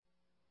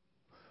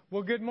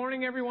Well, good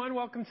morning, everyone.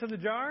 Welcome to the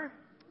Jar.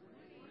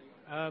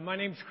 My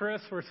name's Chris.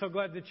 We're so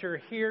glad that you're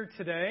here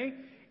today.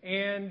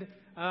 And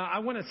I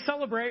want to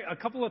celebrate a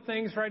couple of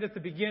things right at the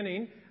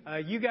beginning.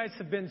 You guys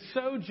have been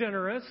so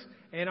generous,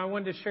 and I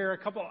wanted to share a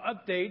couple of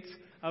updates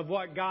of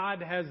what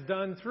God has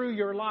done through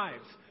your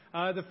lives.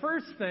 The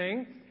first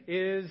thing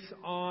is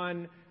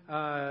on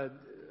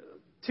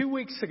 2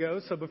 weeks ago,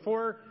 so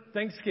before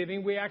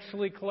Thanksgiving, we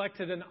actually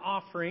collected an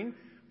offering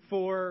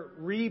for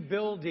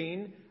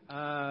rebuilding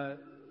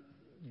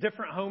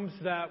different homes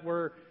that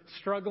were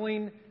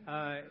struggling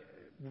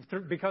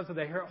because of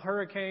the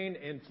hurricane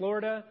in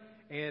Florida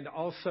and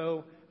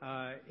also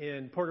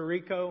in Puerto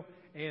Rico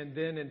and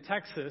then in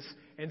Texas.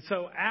 And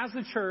so as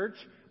a church,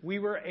 we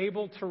were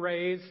able to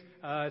raise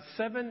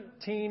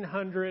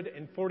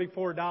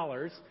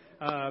 $1,744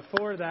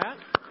 for that.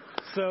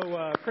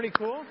 So pretty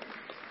cool.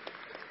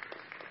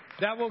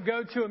 That will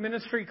go to a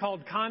ministry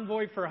called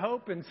Convoy for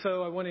Hope. And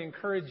so I want to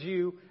encourage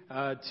you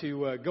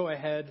to go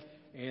ahead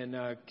and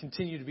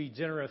continue to be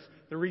generous.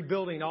 The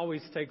rebuilding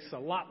always takes a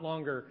lot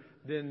longer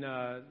than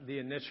the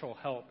initial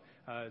help,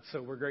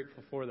 so we're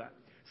grateful for that.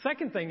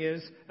 Second thing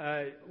is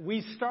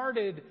we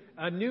started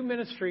a new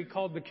ministry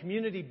called the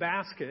Community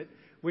Basket,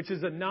 which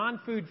is a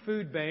non-food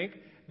food bank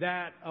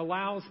that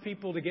allows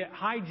people to get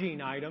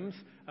hygiene items,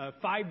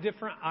 5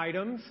 different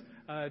items,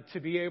 to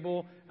be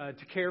able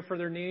to care for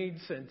their needs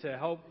and to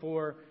help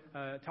to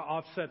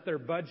offset their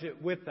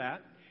budget with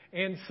that.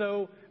 And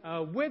so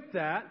with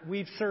that,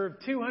 we've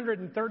served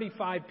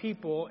 235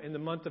 people in the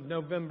month of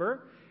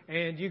November,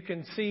 and you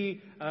can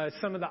see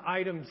some of the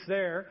items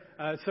there.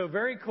 So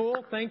very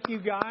cool. Thank you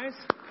guys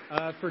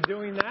for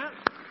doing that.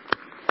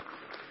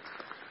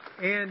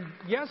 And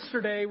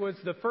yesterday was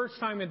the first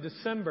time in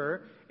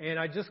December, and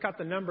I just got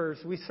the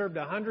numbers. We served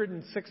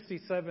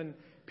 167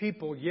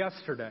 people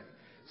yesterday.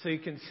 So you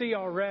can see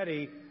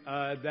already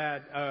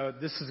that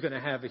this is going to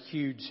have a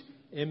huge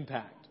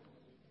impact.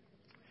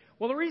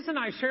 Well, the reason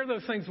I share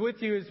those things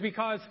with you is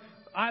because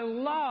I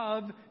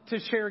love to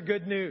share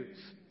good news.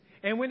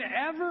 And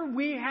whenever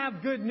we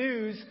have good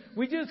news,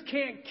 we just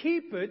can't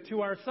keep it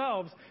to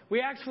ourselves. We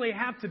actually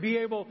have to be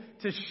able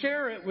to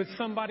share it with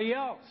somebody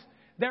else.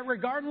 That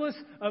regardless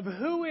of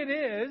who it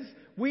is,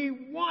 we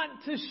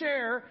want to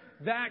share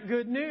that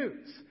good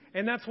news.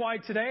 And that's why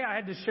today I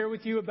had to share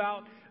with you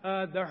about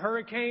the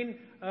hurricane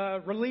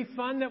relief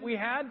fund that we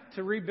had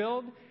to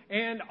rebuild,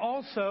 and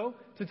also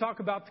to talk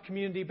about the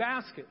community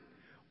basket.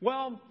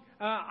 Well,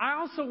 I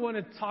also want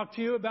to talk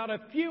to you about a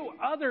few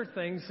other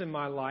things in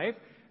my life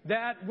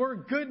that were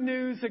good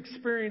news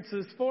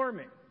experiences for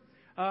me.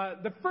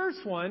 The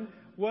first one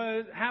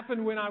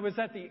happened when I was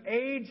at the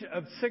age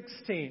of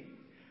 16.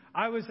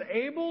 I was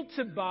able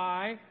to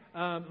buy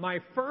my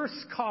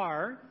first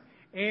car,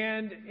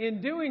 and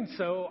in doing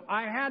so,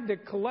 I had to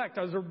collect.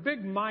 I was a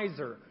big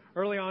miser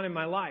early on in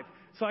my life.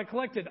 So I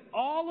collected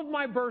all of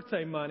my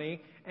birthday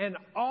money and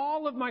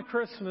all of my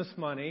Christmas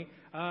money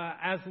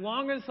as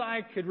long as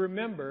I could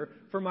remember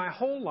for my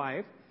whole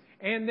life.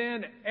 And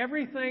then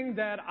everything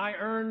that I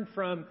earned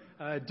from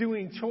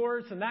doing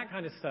chores and that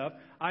kind of stuff,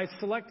 I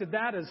selected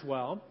that as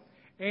well.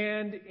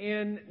 And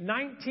in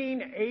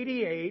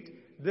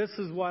 1988, this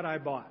is what I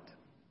bought.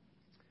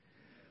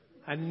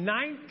 A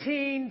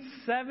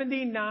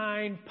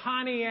 1979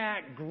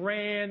 Pontiac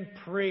Grand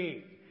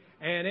Prix.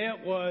 And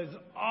it was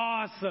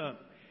awesome.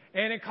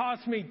 And it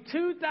cost me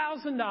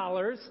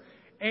 $2,000,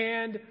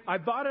 and I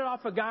bought it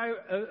off a guy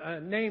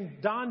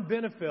named Don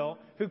Benefiel,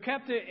 who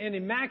kept it in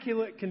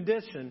immaculate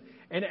condition,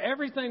 and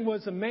everything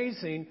was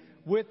amazing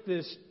with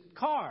this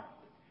car.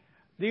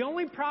 The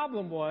only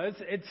problem was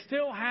it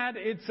still had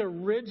its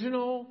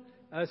original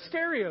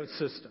stereo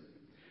system.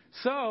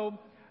 So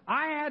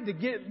I had to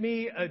get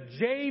me a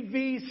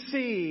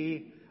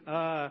JVC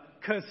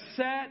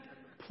cassette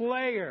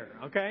player,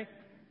 okay?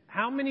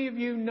 How many of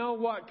you know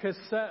what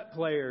cassette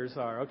players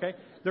are, okay?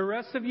 The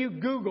rest of you,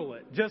 Google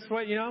it. Just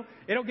what,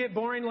 it'll get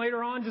boring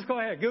later on. Just go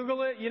ahead,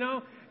 Google it,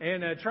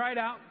 and try it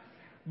out.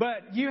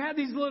 But you had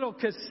these little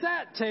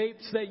cassette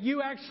tapes that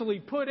you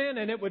actually put in,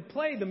 and it would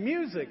play the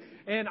music.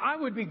 And I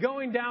would be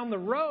going down the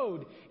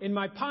road in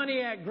my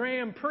Pontiac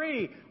Grand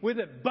Prix with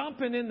it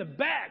bumping in the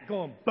back,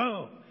 going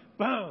boom,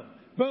 boom,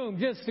 boom,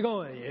 just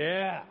going,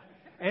 yeah.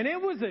 And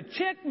it was a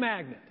chick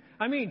magnet.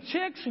 I mean,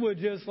 chicks would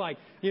just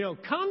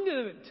come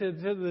to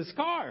this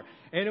car,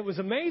 and it was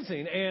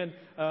amazing, and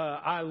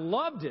I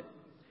loved it.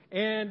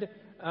 And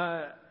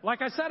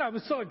like I said, I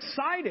was so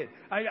excited.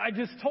 I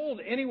just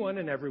told anyone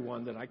and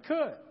everyone that I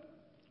could.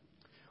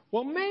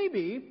 Well,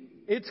 maybe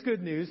it's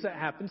good news that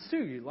happens to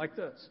you like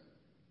this.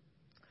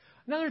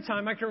 Another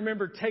time I can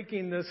remember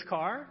taking this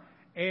car,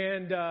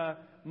 and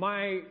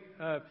my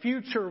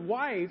future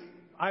wife,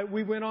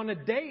 we went on a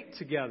date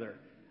together.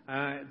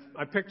 I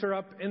picked her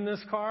up in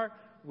this car.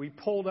 We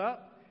pulled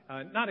up,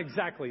 not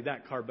exactly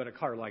that car, but a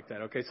car like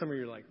that. Okay, some of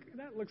you are like,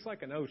 that looks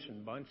like an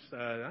Ocean Bunch.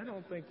 I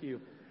don't think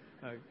you,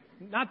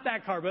 not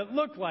that car, but it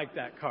looked like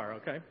that car.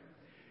 Okay,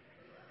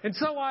 and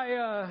so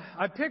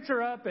I picked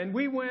her up, and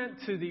we went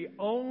to the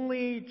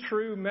only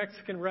true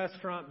Mexican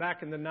restaurant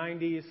back in the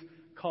 90s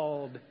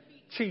called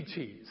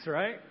Chi-Chi's,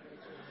 right?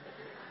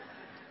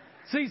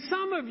 See,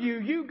 some of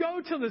you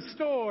go to the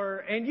store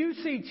and you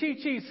see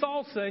Chi-Chi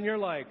salsa and you're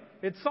like,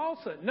 it's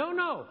salsa.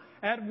 No.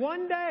 At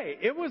one day,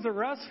 it was a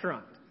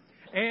restaurant.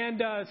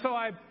 And so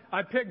I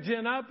picked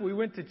Jen up. We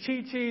went to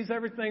Chi-Chi's.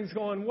 Everything's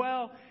going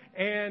well.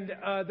 And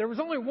there was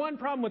only one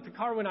problem with the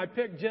car when I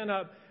picked Jen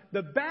up.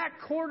 The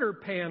back quarter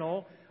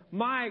panel,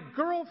 my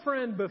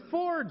girlfriend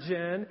before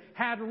Jen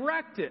had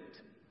wrecked it.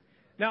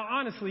 Now,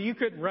 honestly, you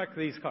couldn't wreck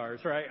these cars,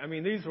 right? I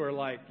mean, these were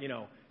like,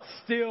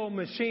 steel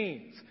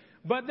machines.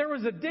 But there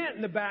was a dent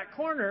in the back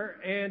corner,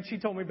 and she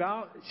told me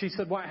she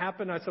said, what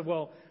happened? I said,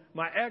 well,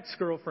 my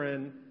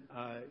ex-girlfriend,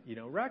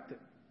 wrecked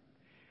it.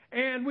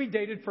 And we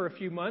dated for a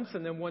few months,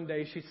 and then one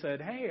day she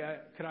said, hey,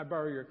 could I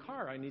borrow your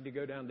car? I need to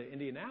go down to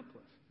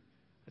Indianapolis.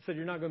 I said,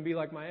 you're not going to be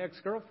like my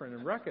ex-girlfriend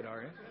and wreck it,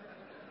 are you?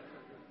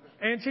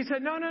 And she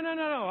said, no.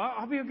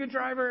 I'll be a good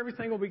driver.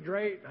 Everything will be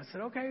great. I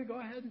said, okay, go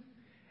ahead.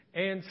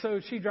 And so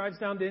she drives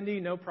down to Indy,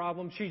 no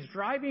problem. She's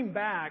driving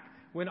back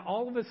when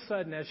all of a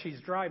sudden, as she's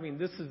driving,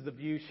 this is the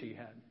view she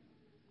had.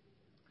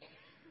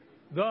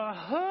 The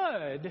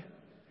hood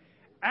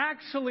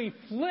actually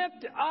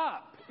flipped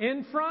up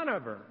in front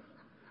of her,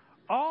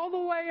 all the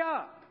way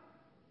up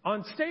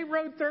on State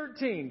Road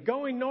 13,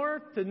 going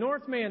north to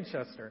North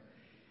Manchester.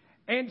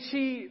 And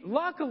she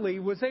luckily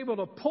was able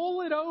to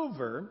pull it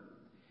over.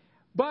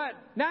 But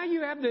now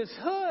you have this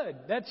hood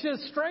that's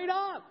just straight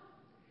up.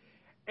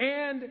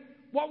 And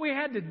what we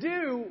had to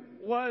do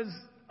was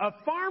a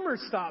farmer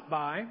stopped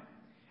by,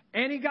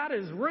 and he got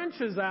his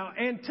wrenches out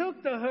and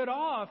took the hood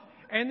off.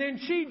 And then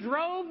she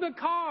drove the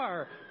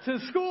car to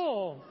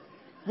school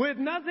with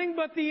nothing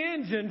but the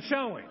engine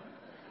showing.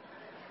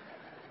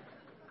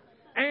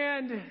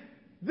 And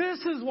this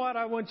is what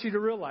I want you to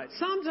realize.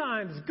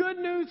 Sometimes good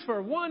news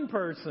for one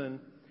person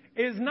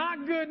is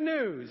not good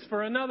news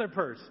for another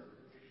person.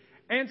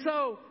 And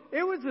so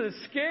it was the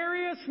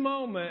scariest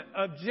moment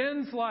of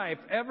Jen's life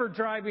ever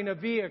driving a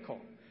vehicle.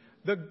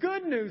 The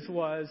good news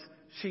was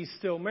she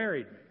still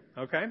married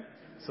me. Okay?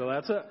 So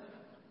that's it.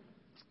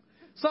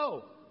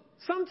 So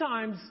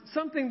sometimes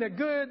something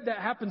that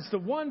happens to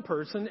one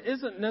person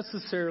isn't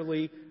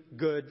necessarily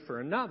good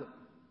for another.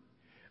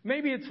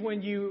 Maybe it's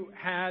when you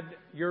had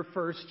your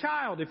first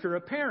child, if you're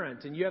a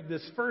parent, and you have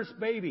this first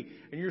baby,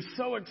 and you're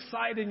so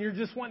excited, and you're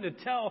just wanting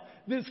to tell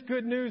this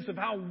good news of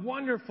how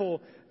wonderful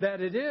that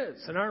it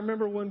is. And I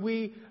remember when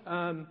we,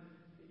 had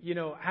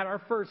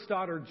our first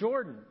daughter,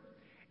 Jordan,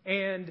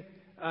 and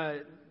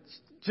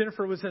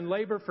Jennifer was in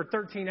labor for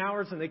 13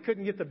 hours, and they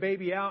couldn't get the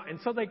baby out,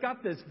 and so they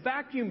got this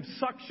vacuum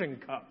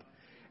suction cup.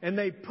 And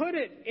they put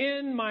it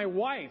in my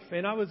wife.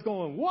 And I was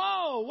going,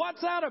 whoa, what's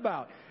that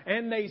about?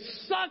 And they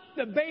sucked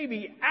the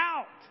baby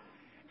out.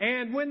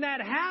 And when that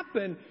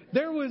happened,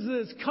 there was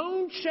this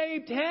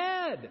cone-shaped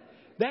head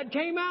that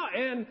came out.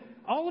 And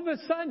all of a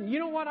sudden, you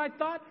know what I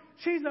thought?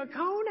 She's a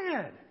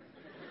conehead.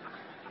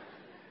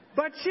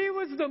 But she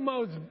was the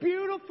most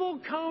beautiful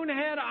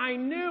conehead I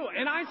knew.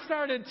 And I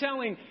started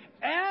telling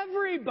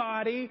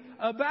everybody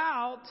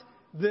about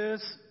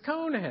this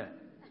conehead.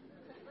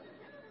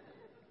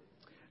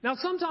 Now,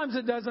 sometimes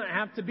it doesn't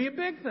have to be a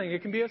big thing.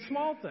 It can be a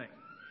small thing.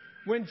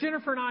 When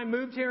Jennifer and I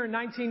moved here in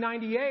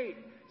 1998,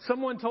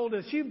 someone told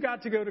us, you've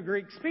got to go to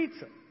Greek's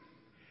Pizza.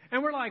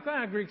 And we're like,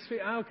 Greek's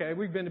Pizza, okay,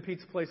 we've been to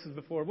pizza places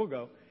before, we'll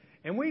go.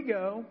 And we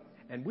go,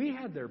 and we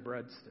had their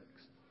breadsticks.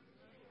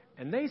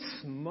 And they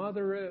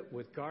smother it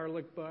with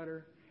garlic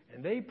butter,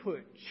 and they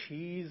put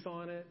cheese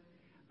on it.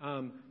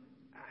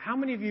 How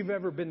many of you have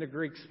ever been to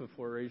Greek's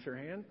before? Raise your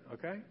hand,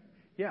 okay?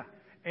 Yeah.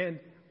 And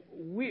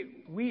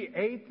we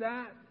ate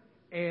that.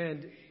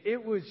 And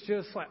it was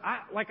just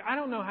I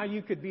don't know how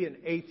you could be an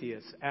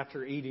atheist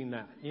after eating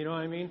that. You know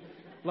what I mean?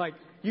 Like,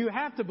 you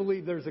have to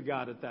believe there's a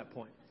God at that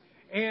point.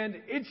 And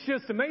it's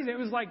just amazing. It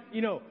was like,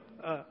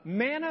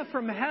 manna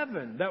from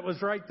heaven that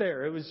was right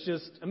there. It was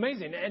just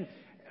amazing. And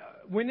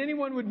when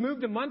anyone would move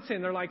to Muncie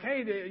and they're like,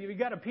 hey, you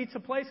got a pizza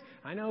place?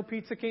 I know,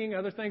 Pizza King,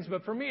 other things.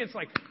 But for me, it's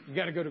like, you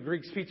got to go to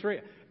Greek's Pizzeria.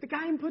 The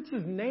guy even puts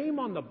his name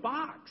on the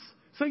box.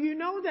 So you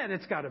know that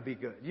it's got to be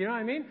good. You know what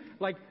I mean?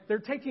 Like, they're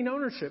taking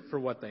ownership for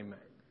what they make.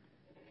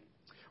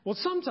 Well,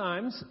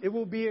 sometimes it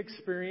will be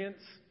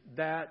experience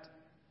that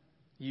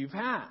you've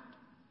had.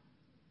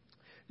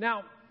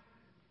 Now,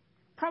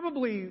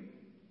 probably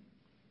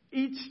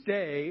each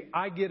day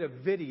I get a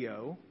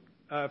video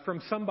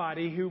from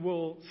somebody who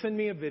will send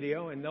me a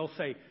video and they'll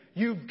say,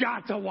 you've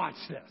got to watch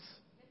this.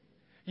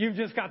 You've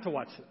just got to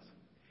watch this.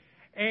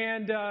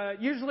 And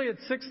usually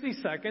it's 60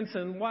 seconds.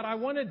 And what I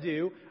want to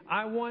do,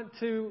 I want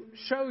to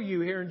show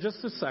you here in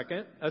just a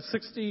second, a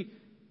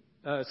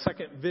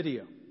 60-second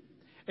video.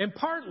 And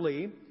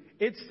partly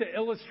it's to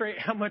illustrate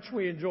how much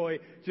we enjoy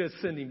just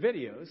sending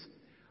videos.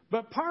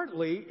 But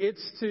partly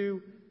it's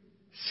to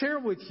share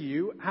with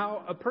you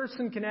how a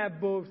person can have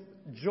both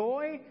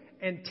joy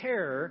and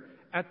terror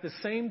at the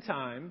same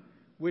time,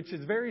 which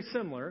is very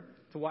similar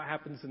to what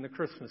happens in the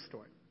Christmas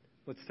story.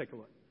 Let's take a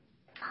look.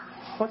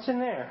 What's in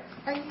there?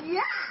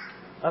 Yeah.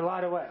 A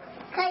lot of what?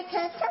 Can I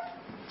touch them?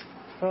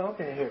 Oh,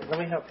 okay. Here, let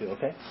me help you,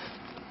 okay?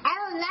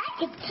 I don't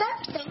like it.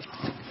 Testing.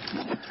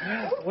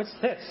 What's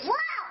this? Wow!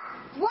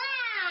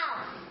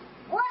 Wow!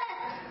 What?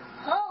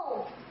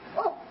 Oh!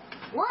 Oh!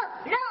 Whoa!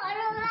 No, I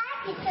don't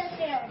like it.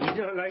 Testing.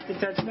 You don't like to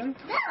touch them?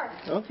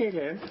 No. Okay,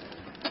 then.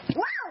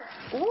 Wow!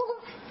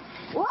 Whoa!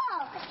 Whoa!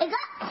 It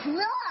got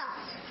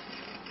claws.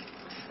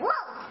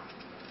 Whoa!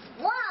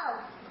 Whoa!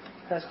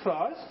 Has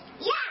claws?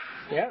 Yeah!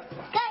 Yeah. Can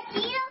I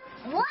see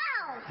them?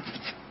 Wow!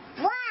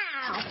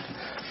 Wow!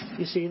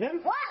 You see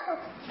them? Whoa!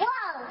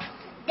 Whoa!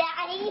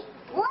 Daddy!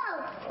 Whoa!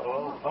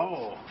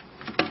 Oh.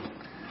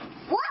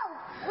 Whoa!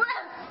 Whoa!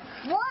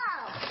 Whoa!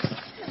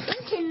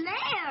 What's in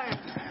there?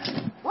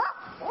 Whoa!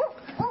 Oh!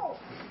 Oh! Oh!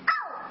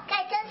 Can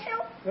I touch him?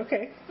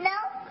 Okay. No?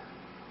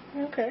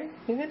 Okay.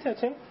 You can touch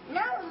him.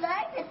 No, I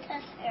like to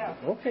touch him.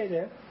 Okay,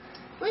 then.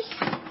 What's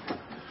that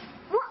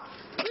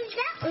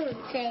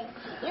one thing?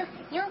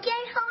 You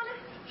can hold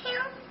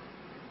him?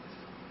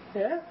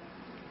 Yeah.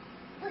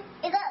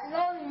 It got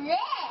long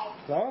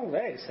legs. Long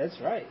legs. That's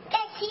right. Can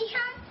I see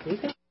him? You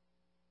can.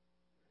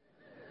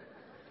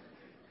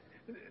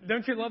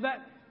 Don't you love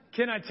that?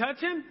 Can I touch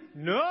him?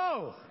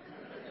 No.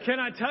 Can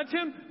I touch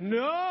him?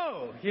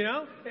 No. You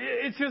know,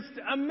 it's just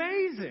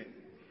amazing.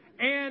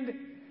 And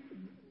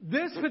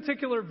this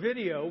particular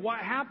video, what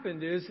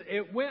happened is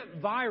it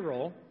went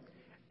viral,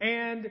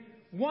 and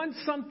once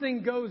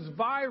something goes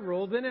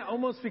viral, then it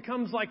almost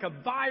becomes like a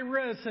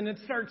virus, and it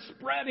starts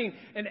spreading,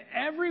 and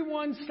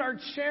everyone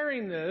starts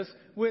sharing this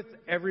with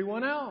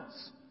everyone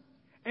else.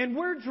 And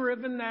we're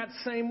driven that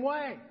same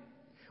way.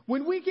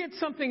 When we get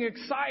something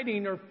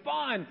exciting or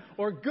fun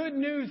or good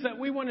news that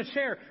we want to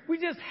share, we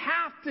just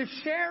have to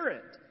share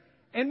it.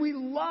 And we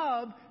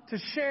love to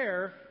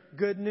share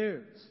good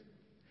news.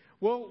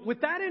 Well,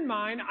 with that in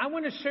mind, I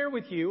want to share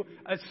with you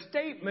a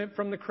statement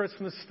from the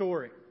Christmas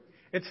story.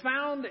 It's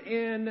found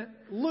in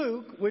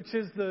Luke, which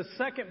is the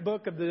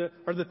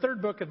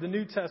third book of the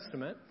New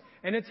Testament.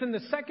 And it's in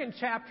the second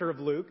chapter of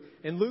Luke,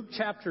 in Luke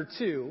chapter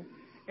 2.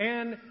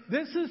 And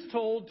this is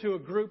told to a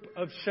group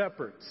of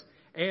shepherds.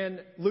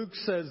 And Luke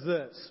says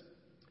this: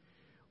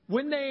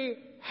 when they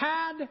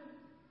had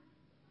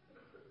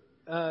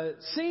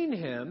seen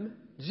him,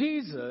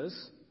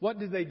 Jesus, what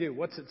did they do?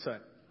 What's it say?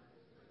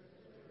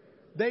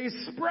 They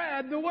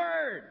spread the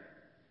word.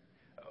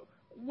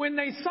 When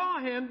they saw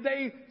him,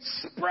 they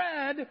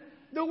spread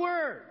the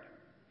word.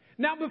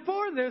 Now,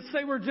 before this,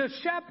 they were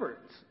just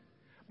shepherds.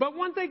 But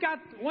once they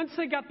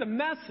got the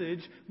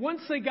message,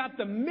 once they got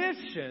the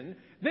mission,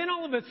 then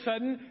all of a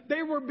sudden,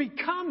 they were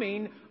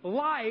becoming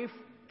life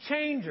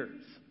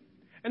changers.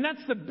 And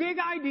that's the big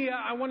idea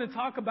I want to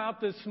talk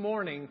about this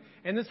morning.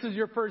 And this is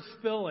your first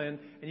fill-in,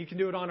 and you can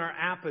do it on our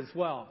app as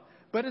well.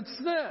 But it's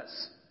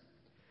this: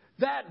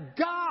 that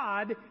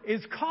God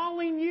is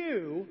calling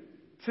you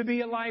to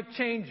be a life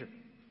changer.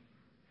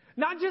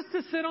 Not just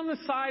to sit on the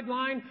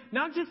sideline,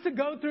 not just to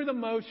go through the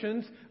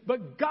motions,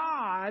 but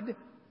God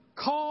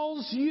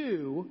calls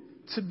you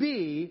to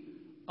be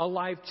a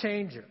life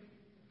changer.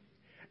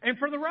 And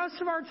for the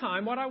rest of our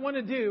time, what I want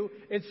to do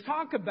is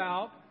talk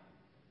about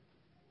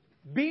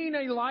being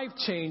a life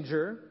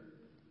changer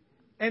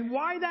and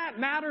why that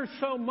matters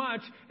so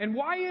much, and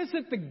why is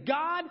it the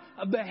God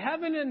of the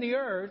heaven and the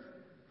earth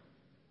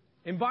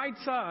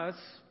invites us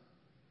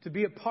to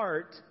be a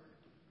part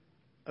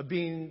of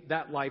being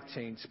that life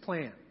change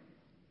plan.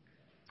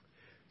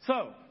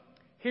 So,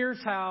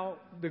 here's how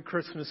the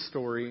Christmas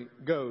story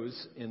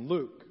goes in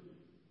Luke.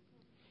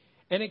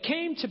 And it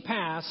came to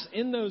pass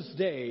in those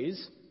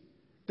days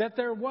that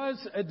there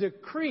was a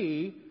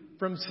decree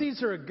from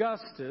Caesar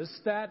Augustus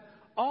that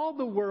all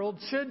the world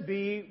should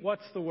be,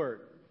 what's the word?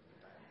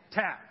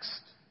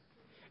 Taxed.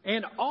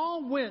 And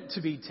all went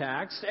to be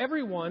taxed,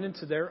 everyone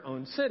into their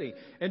own city.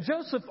 And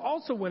Joseph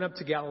also went up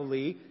to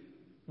Galilee,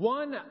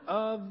 out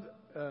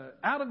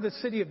of the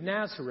city of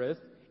Nazareth,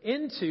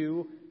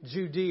 into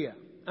Judea,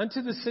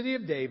 unto the city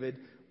of David,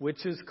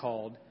 which is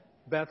called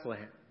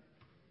Bethlehem.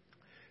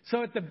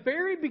 So at the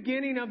very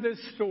beginning of this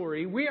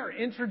story, we are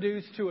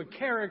introduced to a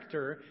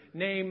character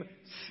named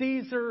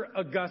Caesar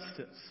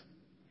Augustus.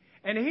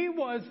 And he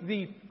was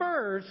the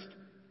first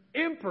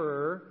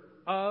emperor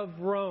of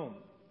Rome,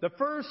 the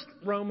first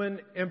Roman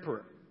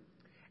emperor.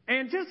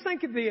 And just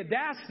think of the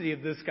audacity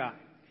of this guy.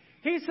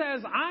 He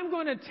says, I'm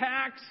going to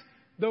tax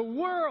the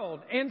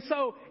world. And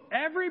so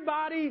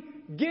everybody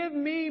give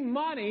me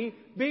money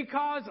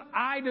because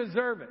I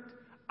deserve it.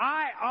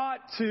 I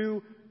ought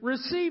to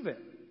receive it.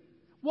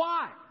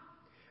 Why?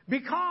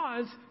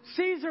 Because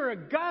Caesar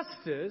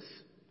Augustus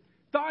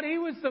thought he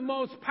was the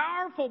most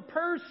powerful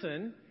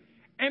person,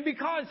 and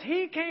because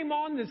he came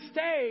on the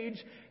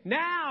stage,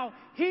 now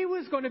he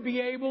was going to be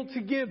able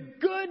to give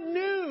good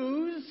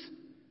news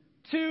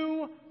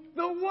to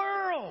the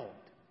world.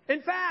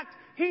 In fact,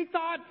 he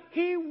thought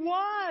he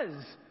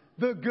was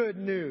the good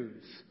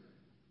news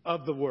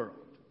of the world.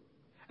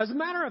 As a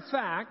matter of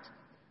fact,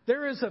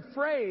 there is a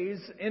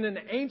phrase in an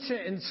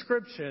ancient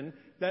inscription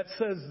that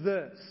says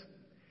this: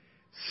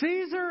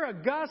 Caesar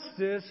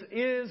Augustus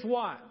is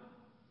what?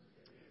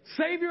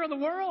 Savior of the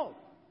world.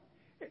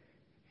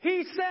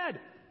 He said,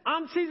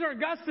 I'm Caesar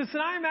Augustus,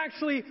 and I'm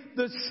actually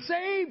the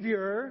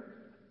Savior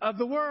of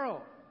the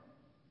world.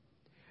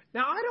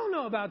 Now, I don't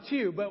know about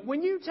you, but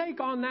when you take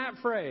on that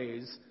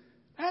phrase,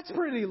 that's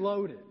pretty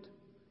loaded.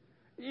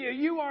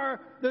 You are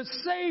the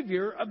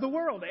Savior of the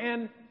world.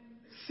 And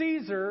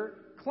Caesar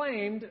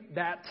claimed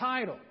that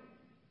title.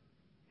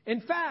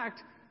 In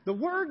fact, the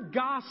word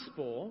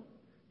gospel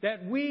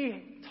that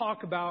we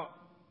talk about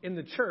in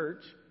the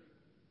church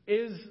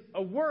is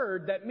a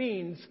word that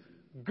means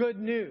good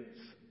news.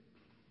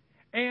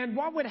 And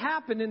what would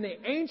happen in the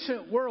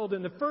ancient world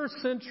in the first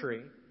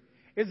century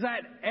is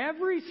that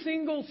every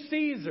single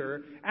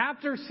Caesar,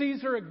 after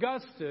Caesar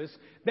Augustus,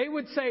 they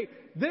would say,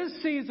 this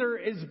Caesar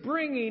is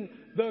bringing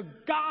the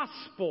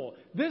gospel.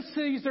 This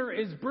Caesar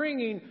is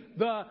bringing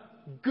the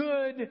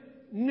good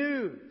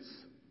news.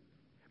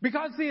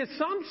 Because the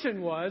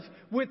assumption was,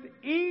 with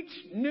each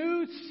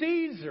new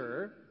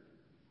Caesar,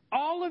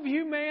 all of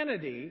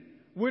humanity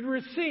would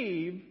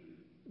receive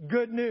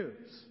good news.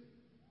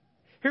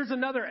 Here's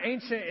another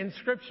ancient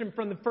inscription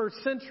from the first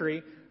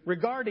century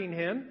regarding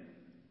him.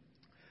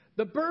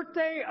 The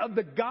birthday of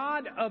the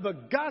god of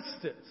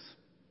Augustus.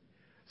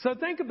 So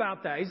think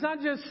about that. He's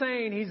not just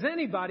saying he's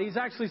anybody. He's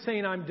actually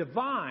saying I'm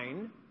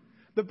divine.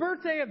 The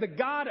birthday of the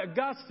god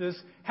Augustus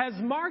has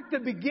marked the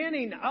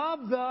beginning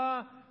of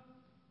the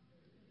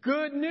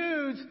good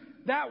news.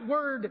 That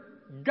word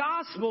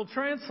gospel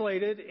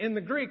translated in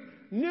the Greek,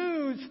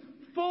 news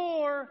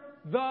for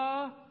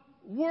the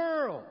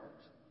world.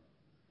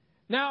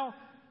 Now,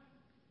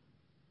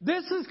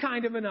 this is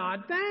kind of an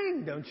odd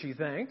thing, don't you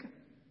think?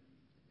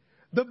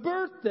 The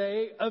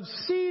birthday of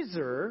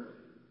Caesar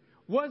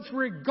was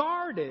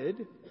regarded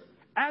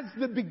as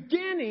the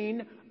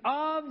beginning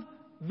of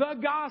the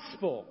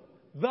gospel,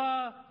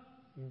 the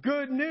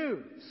good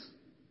news.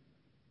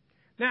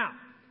 Now,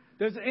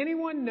 does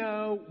anyone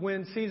know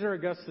when Caesar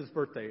Augustus'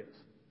 birthday is?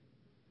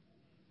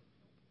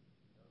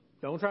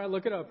 Don't try to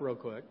look it up real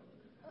quick.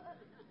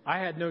 I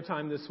had no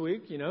time this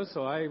week,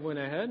 so I went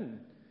ahead and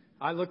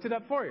I looked it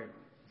up for you.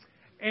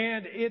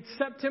 And it's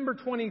September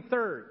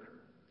 23rd.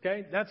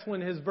 Okay, that's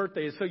when his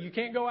birthday is. So you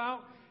can't go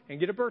out and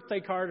get a birthday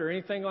card or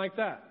anything like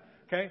that.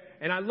 Okay,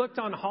 and I looked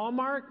on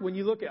Hallmark. When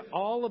you look at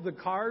all of the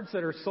cards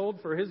that are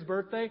sold for his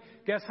birthday,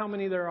 guess how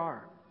many there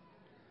are?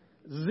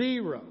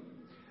 0.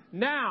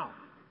 Now,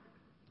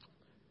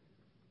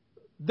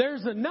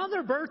 there's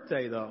another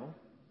birthday, though,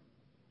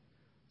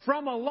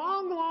 from a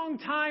long, long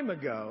time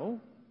ago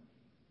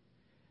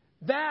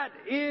that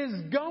is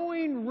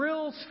going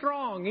real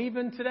strong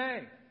even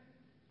today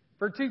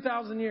for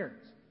 2,000 years.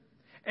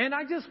 And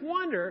I just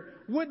wonder,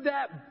 would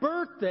that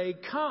birthday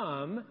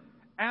come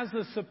as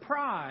a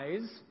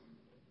surprise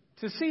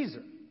to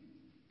Caesar?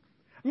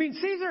 I mean,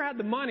 Caesar had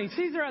the money.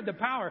 Caesar had the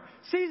power.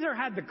 Caesar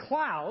had the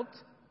clout.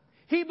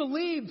 He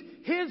believed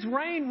his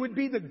reign would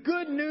be the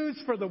good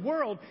news for the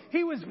world.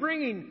 He was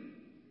bringing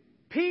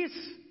peace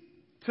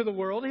to the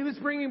world. He was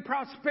bringing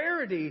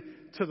prosperity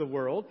to the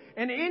world.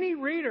 And any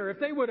reader, if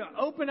they would have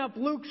opened up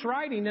Luke's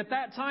writing at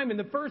that time in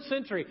the first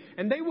century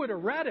and they would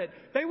have read it,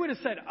 they would have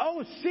said,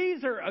 oh,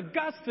 Caesar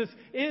Augustus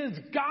is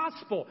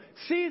gospel.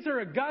 Caesar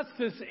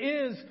Augustus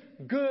is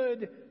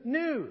good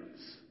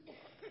news.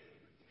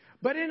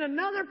 But in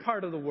another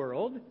part of the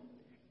world,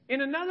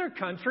 in another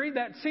country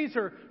that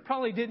Caesar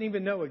probably didn't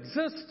even know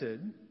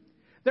existed,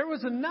 there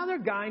was another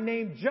guy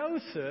named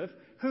Joseph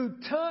who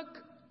took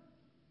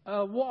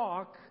a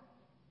walk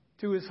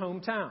to his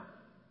hometown.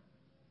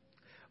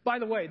 By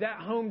the way, that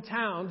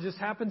hometown just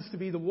happens to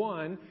be the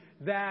one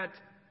that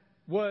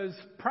was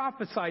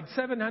prophesied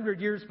 700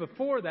 years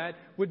before that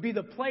would be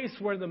the place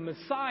where the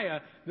Messiah,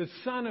 the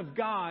Son of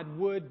God,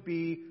 would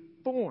be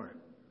born.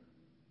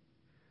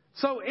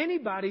 So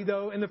anybody,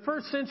 though, in the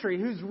first century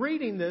who's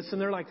reading this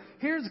and they're like,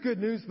 here's good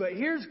news, but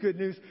here's good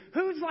news.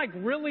 Who's like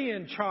really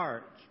in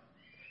charge?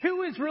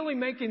 Who is really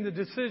making the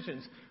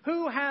decisions?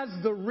 Who has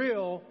the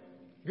real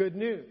good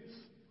news?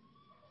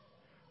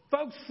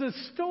 Folks, the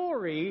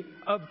story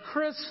of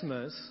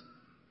Christmas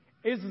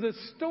is the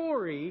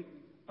story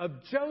of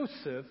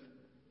Joseph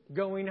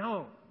going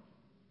home.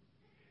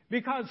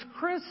 Because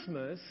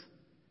Christmas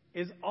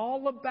is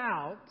all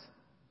about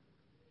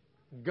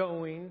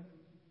going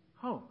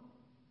home.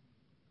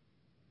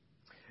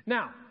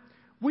 Now,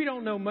 we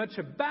don't know much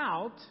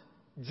about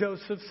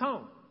Joseph's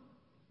home.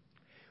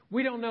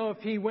 We don't know if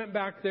he went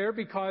back there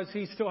because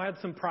he still had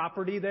some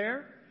property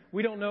there.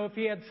 We don't know if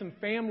he had some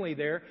family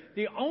there.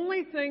 The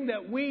only thing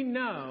that we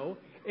know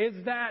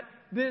is that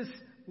this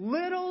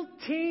little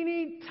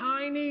teeny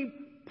tiny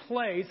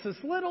place, this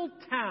little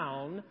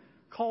town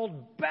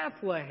called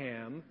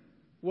Bethlehem,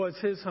 was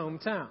his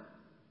hometown.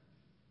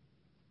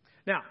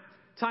 Now,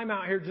 time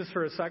out here just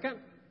for a second.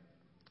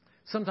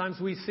 Sometimes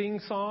we sing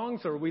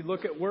songs or we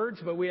look at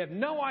words, but we have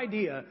no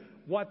idea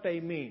what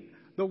they mean.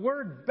 The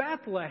word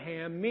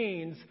Bethlehem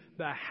means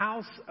the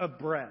house of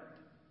bread.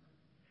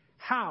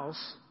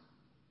 House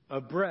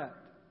of bread.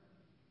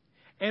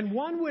 And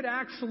one would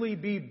actually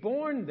be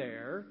born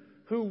there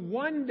who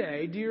one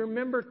day, do you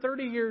remember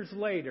 30 years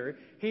later,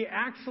 he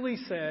actually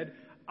said,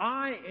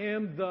 I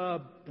am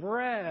the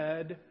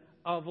bread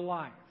of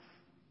life.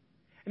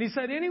 And he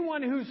said,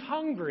 anyone who's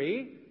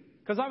hungry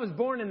Because I was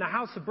born in the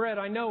house of bread.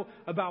 I know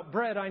about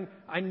bread.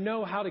 I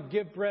know how to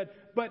give bread.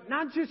 But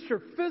not just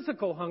your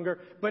physical hunger,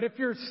 but if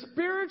you're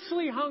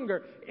spiritually hungry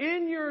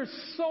in your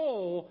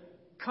soul,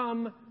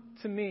 come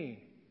to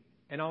me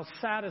and I'll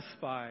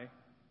satisfy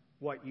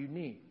what you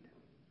need.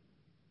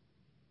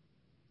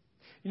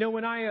 You know,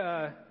 when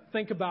I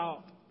think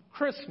about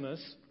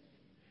Christmas,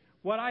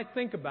 what I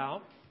think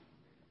about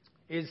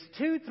is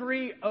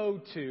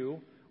 2302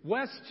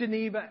 West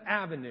Geneva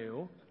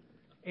Avenue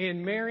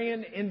in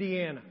Marion,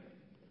 Indiana.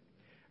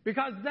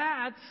 Because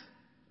that's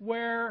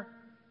where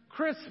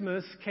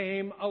Christmas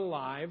came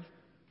alive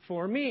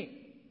for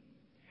me.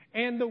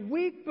 And the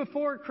week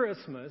before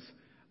Christmas,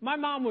 my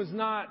mom was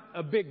not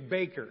a big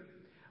baker.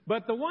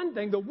 But the one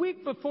thing, the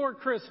week before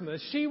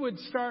Christmas, she would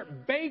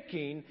start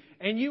baking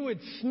and you would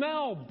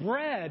smell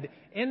bread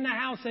in the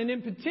house. And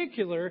in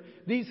particular,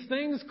 these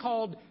things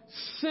called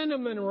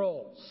cinnamon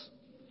rolls.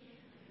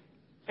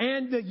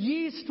 And the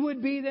yeast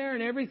would be there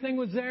and everything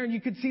was there and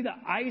you could see the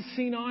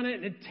icing on it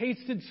and it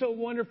tasted so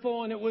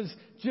wonderful and it was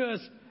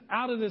just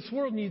out of this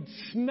world. And you'd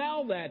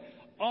smell that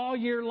all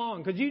year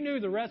long because you knew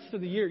the rest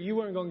of the year you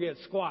weren't going to get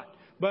squat.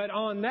 But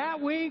on that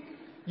week,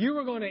 you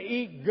were going to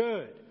eat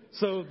good.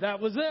 So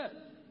that was it.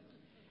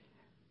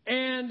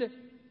 And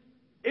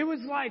it was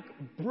like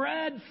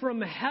bread from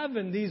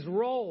heaven, these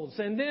rolls.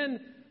 And then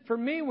for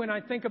me, when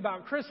I think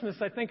about Christmas,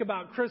 I think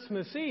about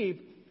Christmas Eve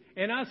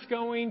and us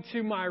going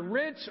to my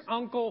rich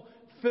Uncle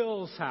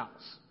Phil's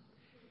house.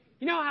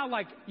 You know how,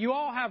 like, you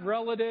all have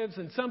relatives,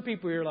 and some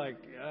people you're like,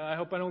 I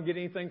hope I don't get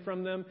anything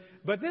from them.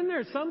 But then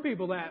there's some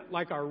people that,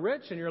 like, are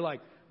rich, and you're like,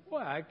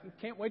 well, I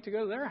can't wait to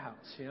go to their house,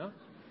 you know.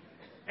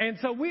 And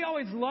so we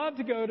always loved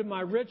to go to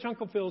my rich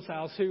Uncle Phil's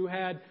house, who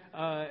had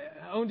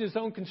owned his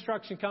own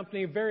construction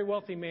company, a very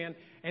wealthy man,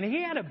 and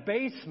he had a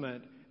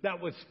basement that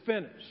was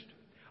finished.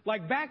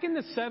 Like back in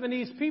the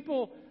 70s,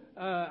 people...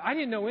 I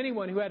didn't know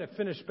anyone who had a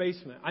finished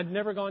basement. I'd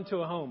never gone to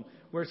a home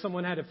where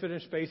someone had a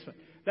finished basement.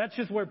 That's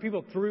just where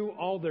people threw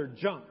all their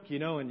junk, you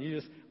know, and you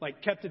just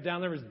like kept it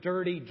down there. It was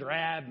dirty,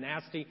 drab,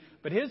 nasty.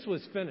 But his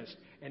was finished.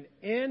 And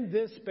in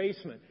this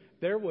basement,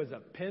 there was a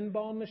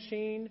pinball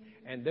machine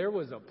and there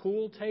was a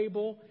pool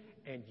table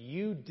and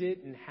you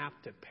didn't have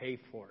to pay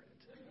for it.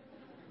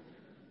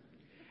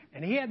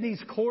 And he had these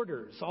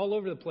quarters all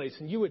over the place.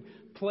 And you would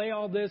play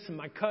all this. And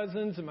my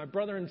cousins and my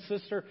brother and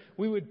sister,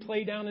 we would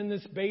play down in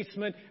this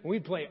basement. And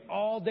we'd play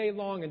all day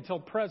long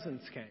until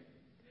presents came.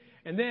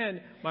 And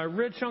then my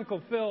rich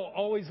Uncle Phil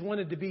always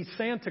wanted to be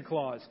Santa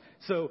Claus.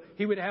 So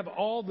he would have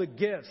all the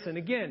gifts. And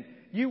again,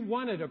 you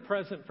wanted a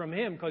present from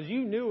him because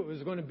you knew it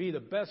was going to be the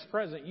best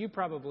present you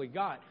probably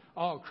got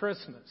all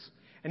Christmas.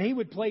 And he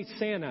would play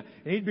Santa.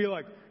 And he'd be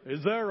like,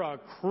 is there a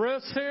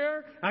Chris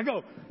here? I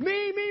go,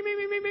 me.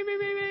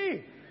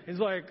 He's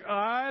like,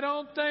 I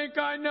don't think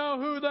I know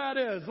who that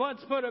is.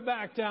 Let's put it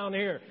back down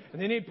here.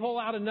 And then he'd pull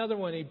out another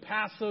one. He'd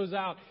pass those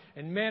out.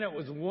 And man, it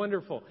was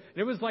wonderful. And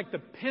it was like the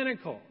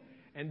pinnacle.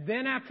 And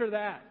then after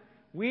that,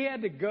 we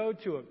had to go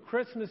to a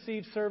Christmas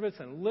Eve service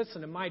and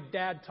listen to my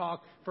dad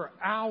talk for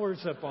hours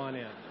upon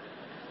end.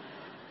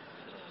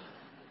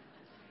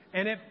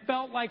 And it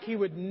felt like he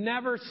would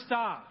never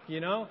stop,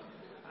 you know.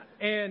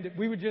 And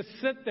we would just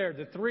sit there,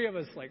 the three of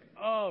us, like,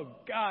 oh,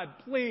 God,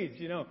 please,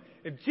 you know,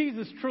 if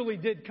Jesus truly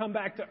did come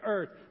back to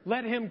earth,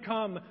 let him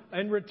come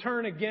and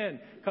return again,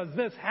 because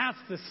this has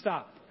to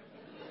stop.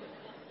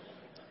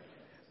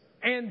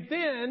 And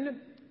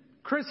then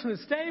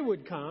Christmas Day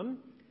would come,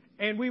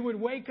 and we would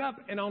wake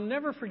up, and I'll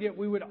never forget,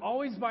 we would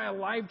always buy a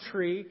live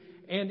tree,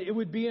 and it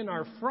would be in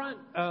our front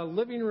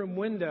living room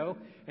window,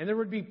 and there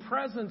would be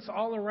presents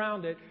all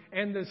around it,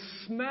 and the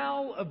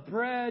smell of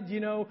bread,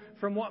 you know,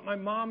 from what my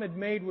mom had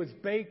made was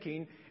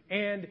baking.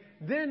 And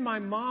then my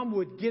mom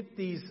would get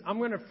these, I'm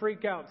going to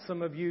freak out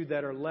some of you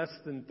that are less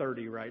than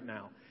 30 right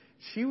now.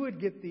 She would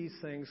get these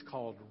things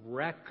called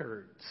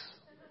records.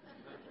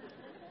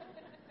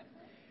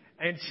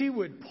 And she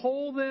would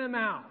pull them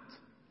out.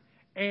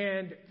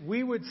 And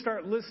we would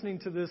start listening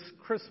to this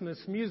Christmas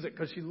music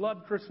because she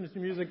loved Christmas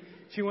music.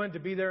 She wanted to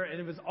be there. And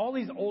it was all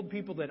these old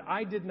people that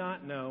I did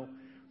not know.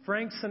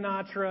 Frank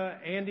Sinatra,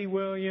 Andy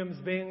Williams,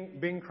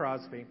 Bing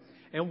Crosby.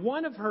 And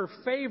one of her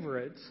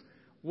favorites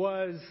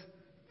was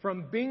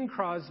from Bing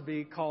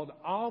Crosby called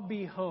I'll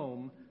Be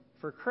Home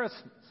for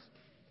Christmas.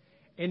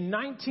 In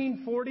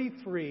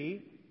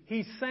 1943,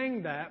 he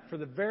sang that for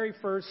the very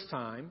first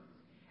time.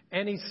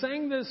 And he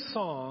sang this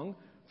song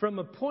from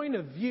a point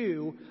of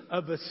view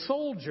of a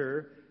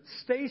soldier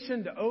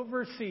stationed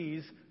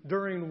overseas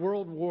during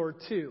World War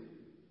II.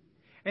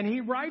 And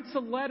he writes a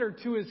letter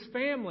to his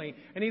family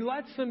and he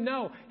lets them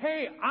know,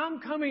 hey,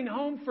 I'm coming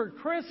home for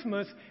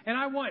Christmas and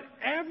I want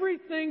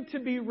everything to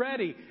be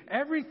ready,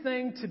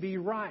 everything to be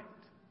right.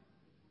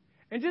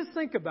 And just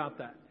think about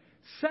that.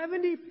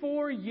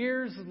 74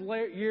 years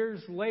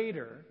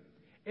later,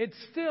 it's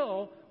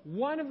still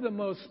one of the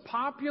most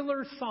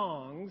popular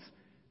songs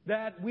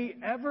that we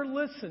ever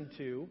listen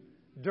to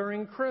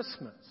during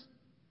Christmas.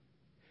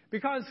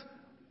 Because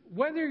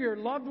whether your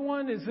loved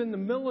one is in the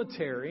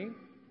military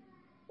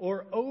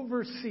or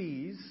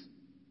overseas,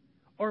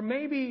 or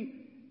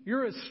maybe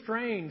you're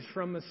estranged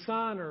from a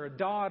son or a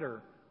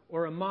daughter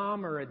or a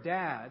mom or a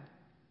dad,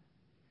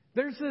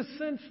 there's this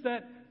sense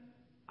that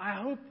I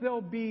hope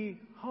they'll be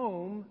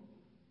home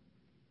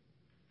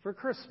for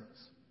Christmas.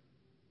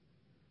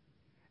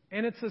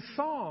 And it's a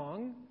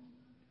song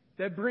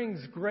that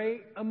brings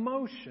great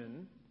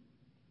emotion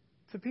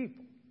to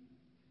people.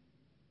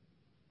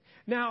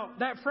 Now,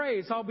 that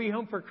phrase, I'll be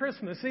home for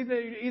Christmas,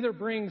 either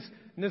brings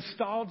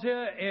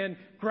nostalgia and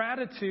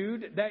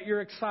gratitude that you're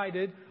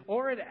excited,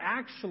 or it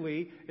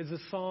actually is a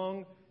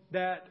song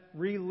that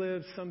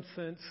relives some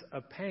sense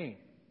of pain.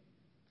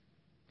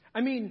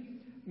 I mean,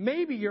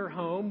 maybe your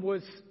home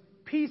was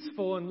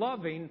peaceful and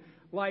loving,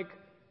 like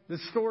the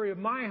story of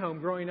my home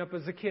growing up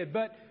as a kid.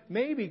 But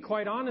maybe,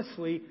 quite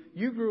honestly,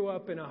 you grew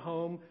up in a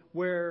home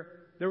where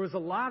there was a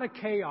lot of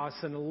chaos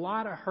and a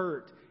lot of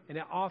hurt, and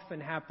it often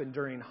happened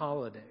during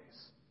holidays.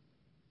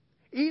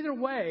 Either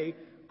way,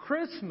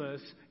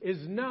 Christmas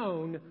is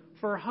known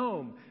for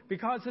home,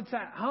 because it's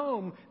at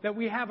home that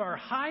we have our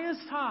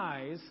highest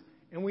highs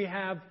and we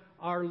have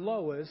our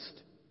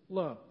lowest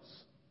lows.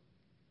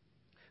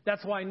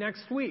 That's why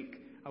next week,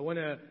 I want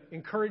to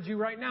encourage you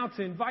right now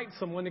to invite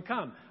someone to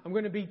come. I'm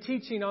going to be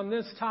teaching on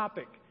this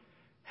topic.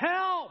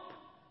 Help!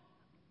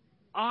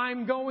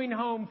 I'm going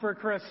home for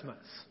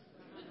Christmas.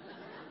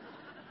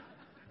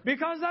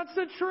 Because that's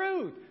the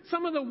truth.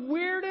 Some of the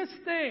weirdest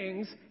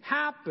things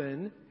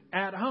happen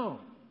at home.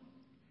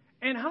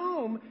 And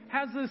home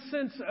has this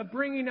sense of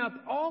bringing up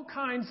all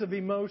kinds of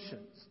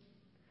emotions.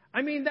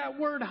 I mean, that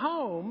word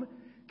home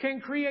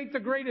can create the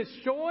greatest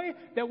joy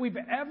that we've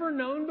ever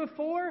known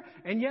before,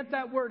 and yet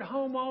that word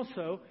home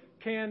also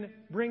can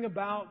bring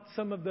about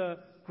some of the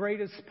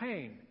greatest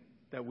pain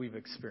that we've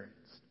experienced.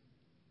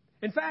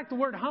 In fact, the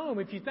word home,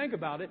 if you think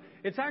about it,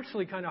 it's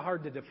actually kind of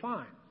hard to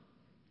define.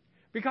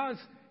 Because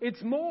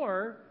it's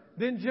more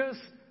than just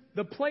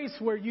the place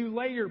where you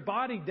lay your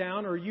body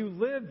down or you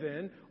live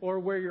in or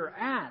where you're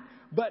at.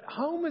 But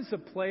home is a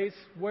place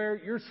where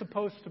you're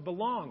supposed to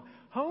belong.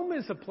 Home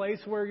is a place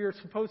where you're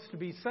supposed to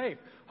be safe.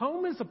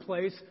 Home is a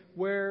place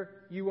where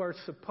you are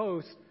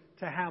supposed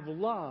to have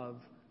love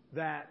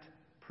that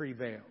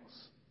prevails.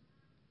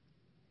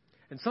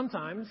 And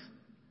sometimes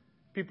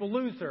people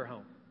lose their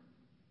home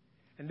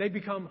and they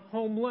become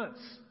homeless.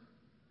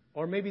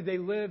 Or maybe they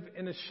live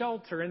in a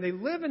shelter and they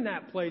live in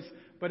that place,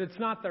 but it's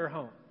not their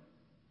home.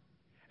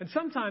 And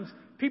sometimes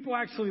people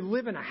actually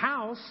live in a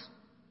house,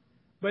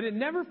 but it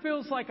never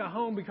feels like a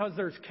home because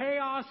there's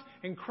chaos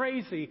and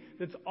crazy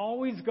that's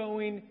always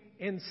going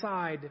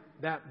inside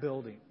that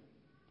building.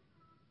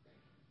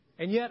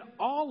 And yet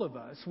all of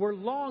us, we're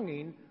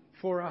longing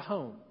for a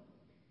home.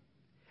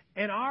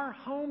 And our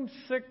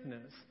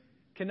homesickness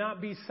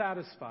cannot be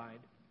satisfied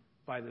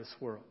by this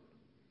world.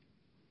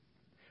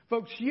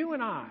 Folks, you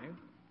and I,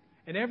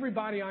 and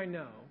everybody I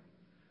know,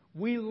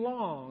 we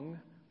long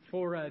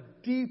for a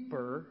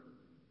deeper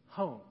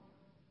home.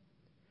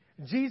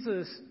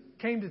 Jesus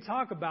came to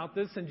talk about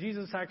this, and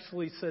Jesus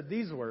actually said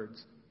these words: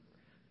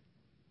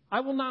 I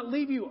will not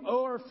leave you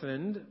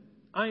orphaned,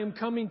 I am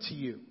coming to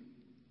you.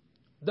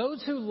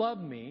 Those who love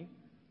me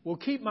will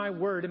keep my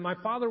word, and my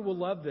Father will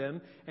love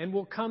them and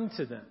will come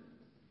to them.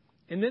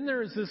 And then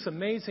there is this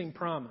amazing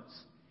promise.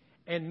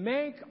 And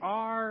make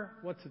our,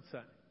 what's it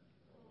say?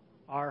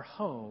 Our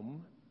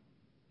home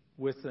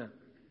with them.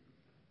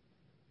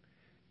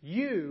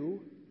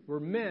 You were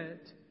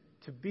meant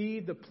to be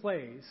the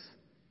place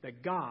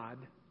that God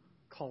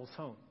calls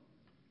home.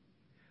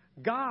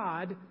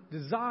 God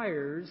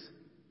desires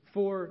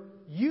for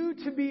you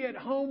to be at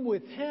home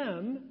with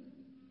Him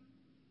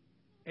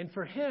and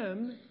for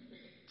Him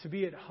to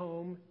be at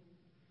home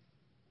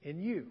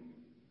in you.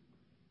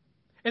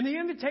 And the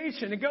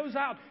invitation, it goes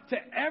out to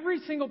every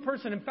single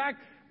person. In fact,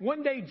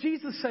 one day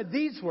Jesus said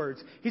these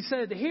words. He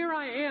said, here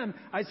I am.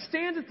 I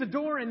stand at the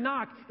door and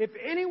knock. If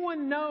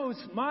anyone knows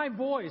my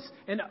voice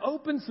and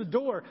opens the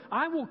door,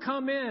 I will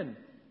come in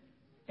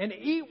and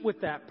eat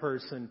with that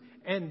person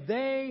and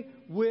they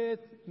with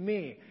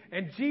me.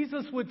 And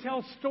Jesus would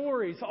tell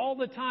stories all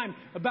the time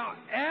about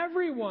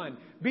everyone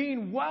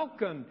being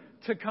welcomed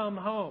to come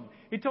home.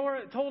 He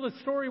told a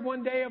story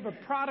one day of a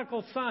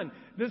prodigal son,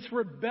 this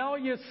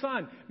rebellious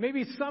son.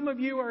 Maybe some of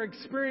you are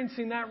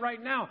experiencing that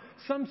right now,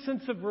 some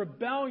sense of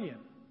rebellion.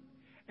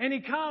 And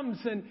he comes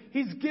and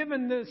he's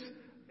given this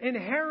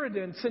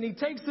inheritance, and he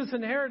takes this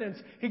inheritance.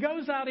 He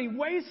goes out, he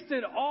wastes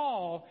it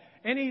all,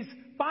 and he's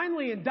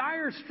finally in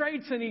dire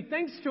straits, and he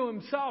thinks to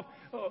himself,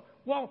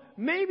 well,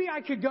 maybe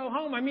I could go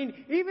home. I mean,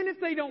 even if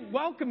they don't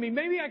welcome me,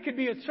 maybe I could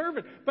be a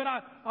servant, but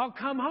I'll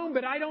come home,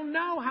 but I don't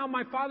know how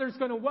my Father's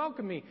going to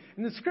welcome me.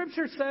 And the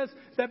Scripture says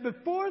that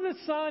before the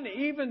son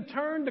even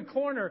turned the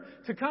corner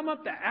to come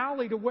up the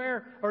alley to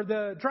where, or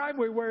the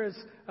driveway where his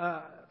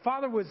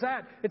father was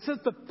at, it says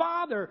the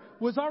father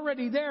was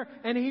already there,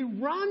 and he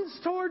runs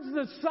towards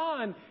the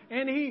son,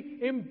 and he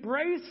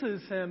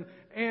embraces him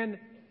and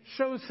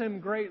shows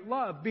him great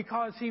love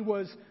because he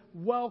was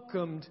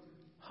welcomed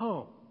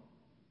home.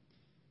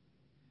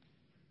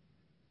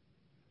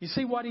 You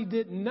see, what he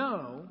didn't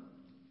know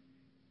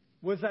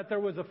was that there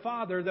was a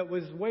father that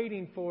was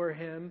waiting for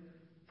him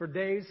for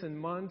days and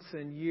months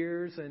and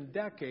years and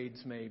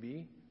decades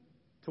maybe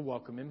to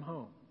welcome him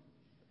home.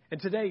 And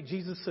today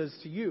Jesus says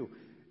to you,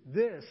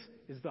 this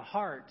is the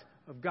heart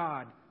of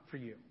God for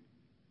you.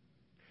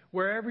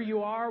 Wherever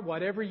you are,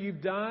 whatever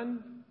you've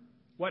done,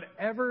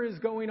 whatever is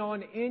going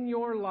on in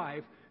your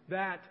life,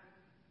 that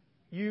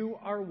you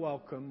are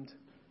welcomed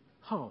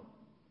home.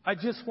 I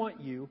just want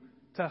you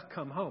to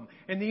come home.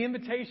 And the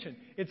invitation,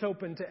 it's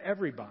open to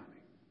everybody.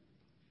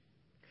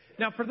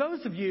 Now, for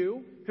those of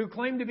you who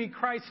claim to be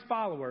Christ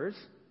followers,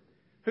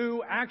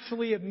 who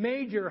actually have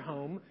made your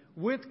home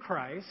with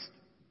Christ,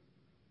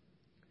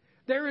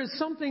 there is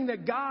something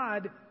that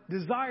God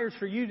desires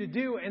for you to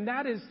do, and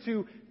that is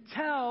to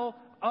tell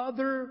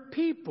other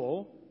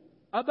people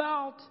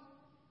about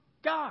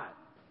God.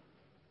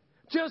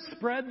 Just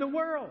spread the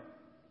word.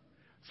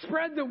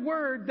 Spread the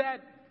word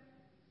that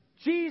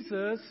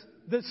Jesus,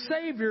 the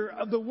Savior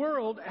of the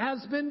world,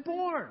 has been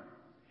born.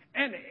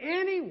 And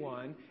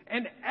anyone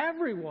and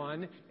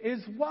everyone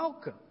is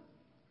welcome.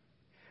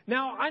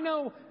 Now, I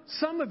know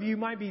some of you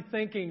might be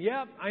thinking,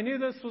 yep, I knew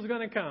this was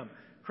going to come.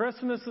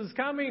 Christmas is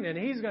coming, and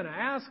he's going to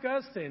ask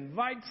us to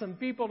invite some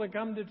people to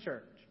come to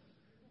church.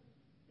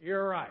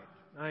 You're right.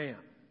 I am.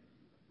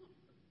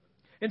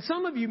 And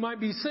some of you might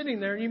be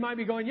sitting there and you might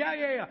be going,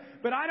 yeah,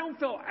 but I don't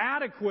feel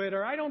adequate,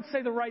 or I don't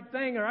say the right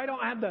thing, or I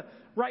don't have the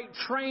right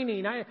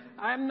training.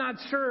 I'm not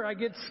sure. I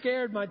get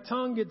scared. My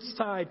tongue gets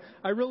tied.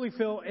 I really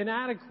feel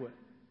inadequate.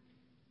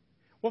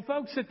 Well,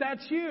 folks, if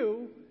that's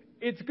you,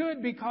 it's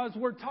good, because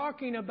we're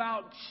talking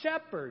about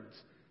shepherds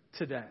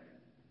today.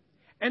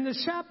 And the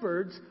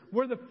shepherds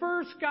were the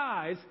first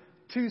guys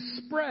to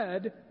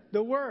spread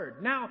the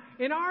word. Now,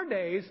 in our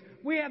days,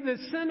 we have this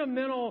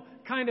sentimental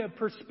kind of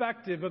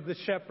perspective of the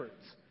shepherds.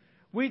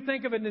 We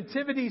think of a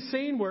nativity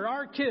scene where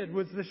our kid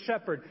was the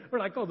shepherd. We're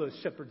like, oh, those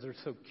shepherds are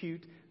so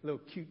cute,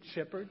 little cute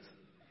shepherds.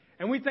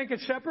 And we think of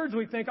shepherds,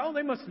 we think, oh,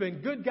 they must have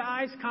been good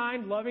guys,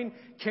 kind, loving,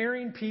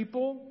 caring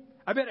people.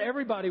 I bet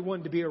everybody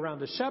wanted to be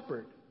around a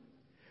shepherd.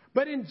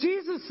 But in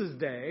Jesus'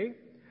 day,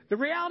 the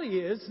reality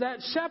is that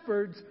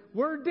shepherds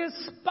were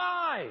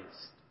despised.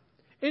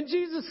 In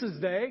Jesus'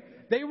 day,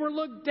 they were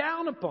looked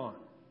down upon.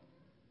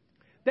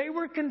 They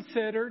were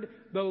considered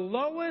the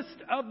lowest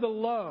of the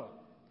low.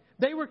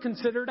 They were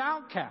considered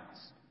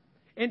outcasts.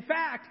 In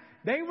fact,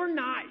 they were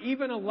not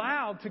even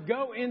allowed to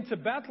go into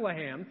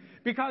Bethlehem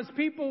because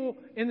people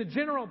in the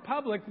general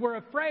public were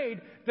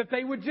afraid that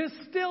they would just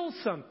steal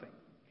something.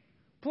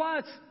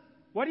 Plus,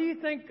 what do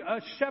you think a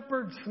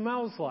shepherd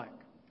smells like?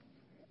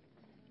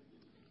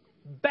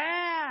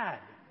 Bad.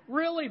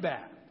 Really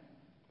bad.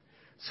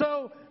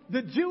 So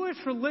the Jewish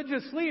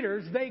religious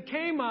leaders, they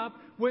came up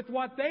with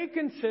what they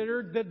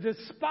considered the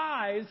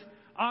despised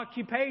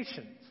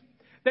occupations.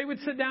 They would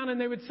sit down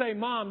and they would say,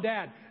 Mom,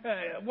 Dad,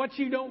 what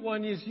you don't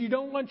want is you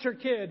don't want your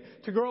kid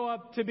to grow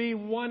up to be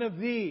one of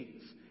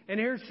these. And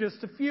here's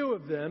just a few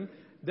of them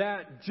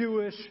that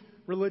Jewish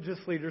religious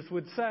leaders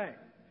would say.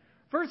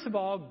 First of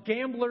all,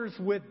 gamblers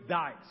with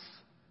dice.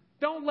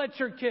 Don't let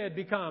your kid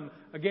become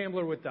a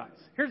gambler with dice.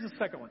 Here's the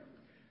second one.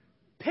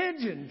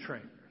 Pigeon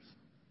trainers.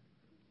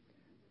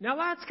 Now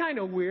that's kind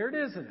of weird,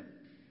 isn't it?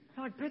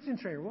 You're like, pigeon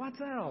trainer, what's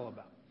that all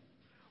about?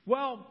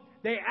 Well,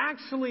 they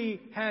actually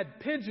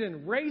had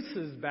pigeon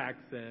races back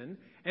then,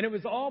 and it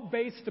was all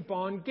based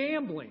upon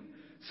gambling.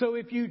 So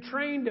if you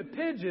trained a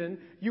pigeon,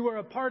 you were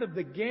a part of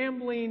the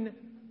gambling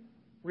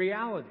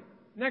reality.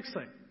 Next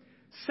thing.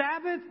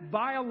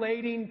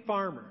 Sabbath-violating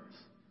farmers.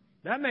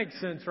 That makes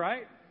sense,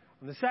 right?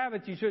 On the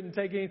Sabbath, you shouldn't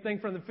take anything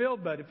from the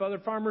field, but if other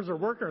farmers are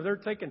working or they're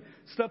taking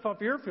stuff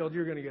off your field,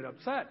 you're going to get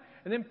upset.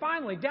 And then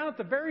finally, down at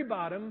the very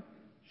bottom,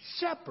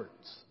 shepherds.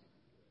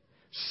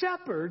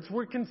 Shepherds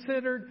were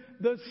considered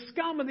the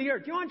scum of the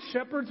earth. You know what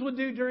shepherds would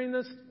do during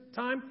this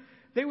time?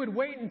 They would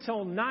wait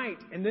until night,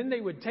 and then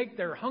they would take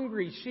their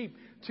hungry sheep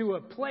to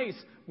a place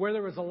where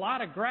there was a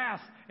lot of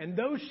grass, and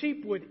those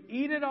sheep would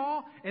eat it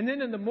all, and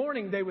then in the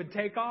morning they would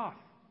take off.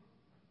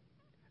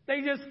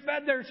 They just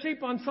fed their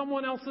sheep on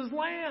someone else's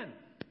land.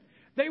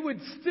 They would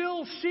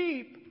steal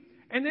sheep,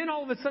 and then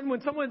all of a sudden when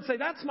someone would say,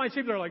 that's my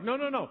sheep, they're like,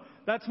 no,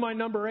 that's my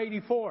number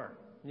 84,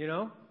 you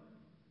know?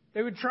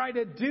 They would try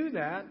to do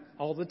that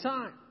all the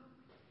time.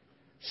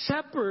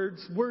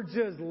 Shepherds were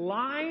just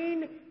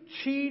lying,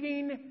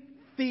 cheating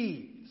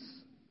thieves.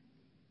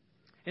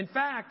 In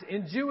fact,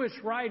 in a Jewish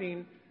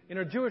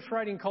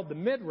writing called the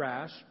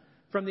Midrash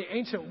from the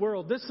ancient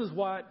world, this is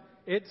what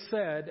it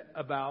said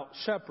about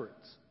shepherds.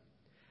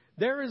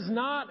 There is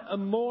not a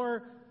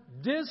more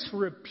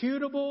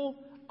disreputable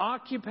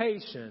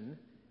occupation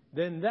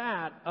than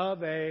that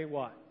of a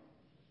what?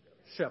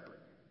 Shepherd.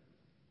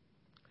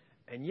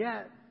 And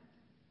yet,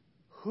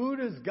 who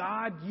does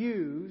God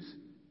use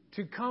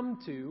to come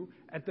to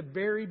at the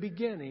very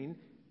beginning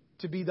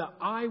to be the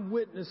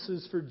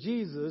eyewitnesses for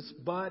Jesus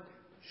but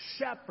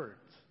shepherds?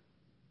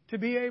 To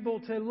be able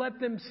to let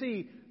them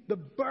see the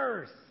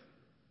birth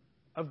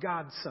of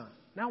God's Son.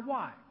 Now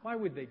why? Why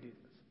would they do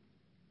this?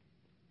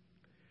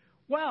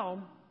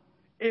 Well,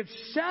 if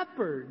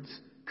shepherds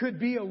could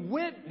be a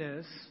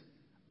witness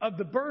of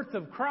the birth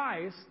of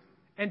Christ,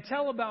 and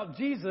tell about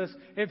Jesus,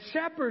 if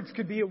shepherds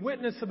could be a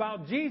witness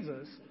about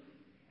Jesus,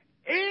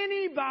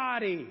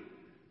 anybody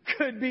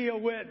could be a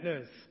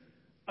witness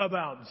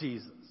about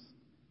Jesus.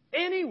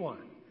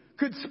 Anyone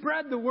could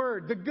spread the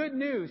word, the good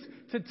news,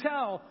 to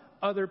tell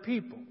other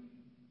people.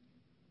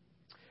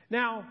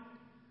 Now,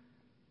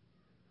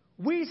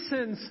 we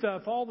send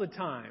stuff all the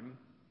time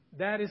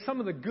that is some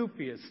of the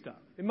goofiest stuff.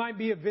 It might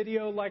be a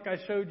video like I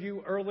showed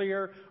you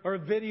earlier, or a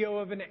video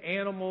of an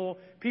animal.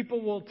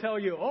 People will tell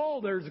you, oh,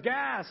 there's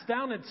gas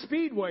down at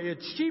Speedway.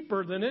 It's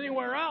cheaper than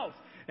anywhere else.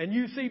 And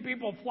you see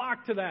people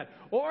flock to that.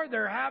 Or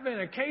they're having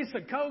a case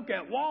of Coke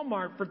at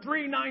Walmart for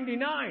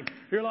 $3.99.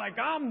 You're like,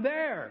 I'm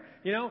there.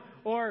 You know,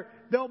 or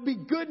there'll be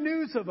good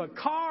news of a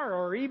car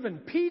or even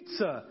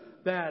pizza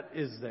that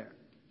is there.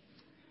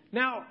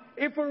 Now,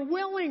 if we're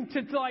willing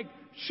to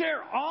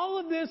share all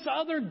of this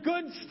other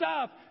good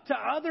stuff to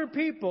other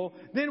people,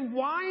 then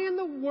why in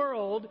the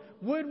world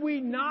would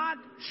we not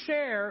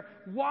share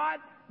what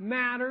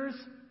matters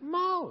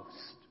most?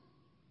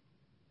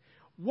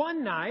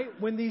 One night,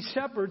 when these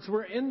shepherds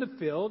were in the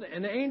field,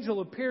 an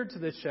angel appeared to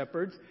the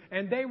shepherds,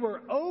 and they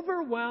were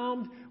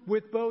overwhelmed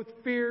with both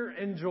fear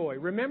and joy.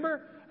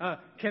 Remember?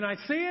 Can I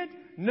see it?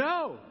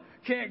 No.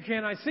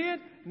 Can I see it?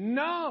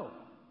 No.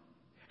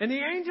 And the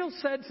angel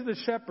said to the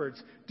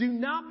shepherds, do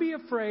not be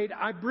afraid.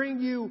 I bring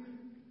you,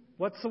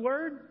 what's the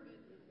word?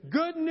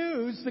 Good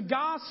news, the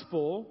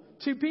gospel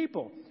to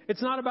people.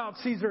 It's not about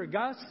Caesar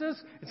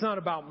Augustus. It's not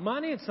about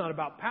money. It's not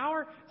about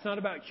power. It's not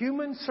about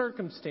human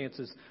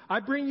circumstances. I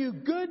bring you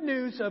good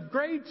news of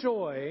great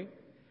joy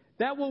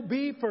that will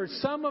be for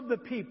some of the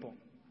people.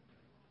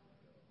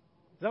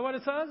 Is that what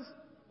it says?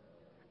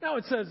 No,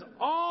 it says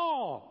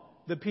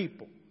all the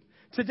people.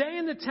 Today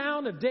in the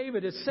town of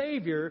David, a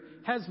Savior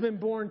has been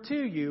born to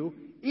you,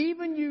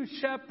 even you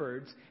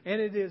shepherds,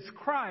 and it is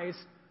Christ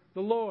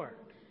the Lord.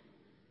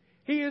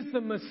 He is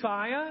the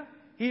Messiah.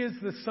 He is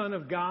the Son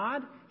of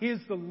God. He is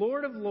the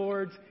Lord of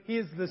Lords. He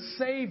is the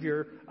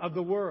Savior of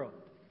the world.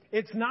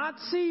 It's not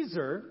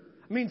Caesar.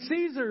 I mean,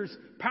 Caesar's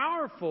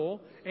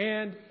powerful,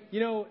 and,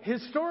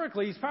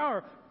 historically he's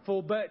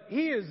powerful, but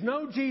he is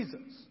no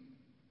Jesus.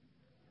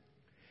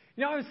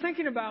 I was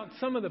thinking about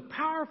some of the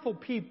powerful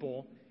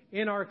people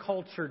in our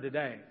culture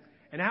today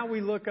and how we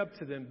look up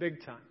to them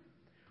big time.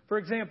 For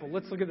example,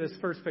 let's look at this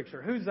first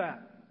picture. Who's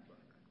that?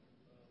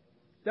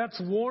 That's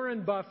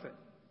Warren Buffett.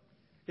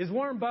 Is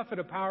Warren Buffett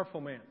a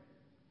powerful man?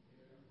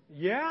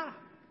 Yeah.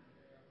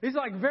 He's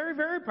very,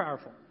 very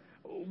powerful.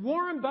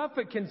 Warren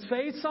Buffett can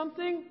say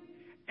something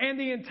and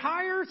the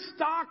entire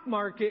stock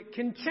market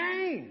can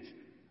change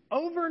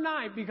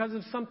overnight because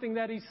of something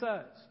that he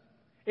says.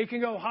 It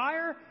can go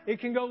higher, it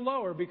can go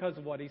lower because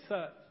of what he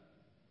says.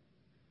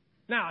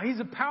 Now, he's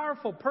a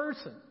powerful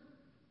person,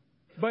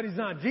 but he's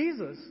not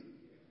Jesus,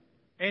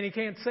 and he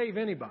can't save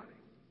anybody.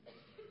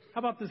 How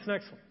about this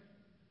next one?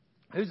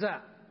 Who's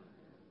that?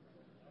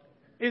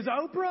 Is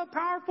Oprah a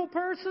powerful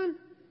person?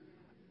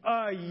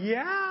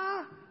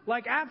 Yeah.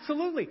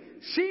 Absolutely.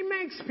 She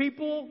makes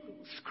people's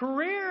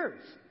careers.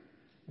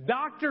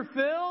 Dr.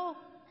 Phil,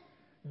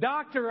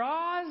 Dr.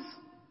 Oz,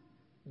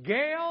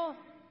 Gail.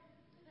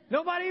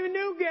 Nobody even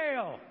knew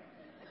Gail.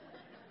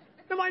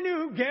 Nobody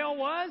knew who Gail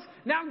was.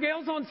 Now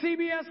Gail's on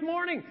CBS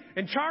Morning,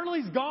 and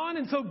Charlie's gone,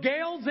 and so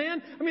Gail's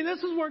in. I mean,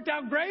 this has worked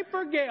out great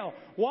for Gail.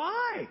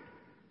 Why?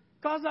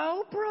 Because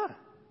of Oprah.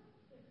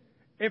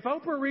 If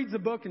Oprah reads a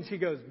book and she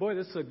goes, boy,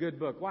 this is a good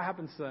book, what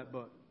happens to that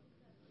book?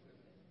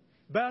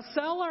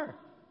 Bestseller,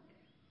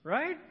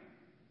 right?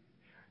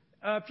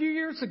 A few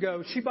years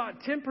ago, she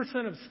bought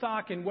 10% of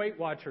stock in Weight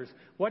Watchers.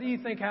 What do you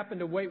think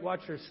happened to Weight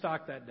Watchers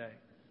stock that day?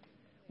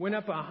 Went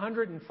up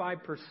 105%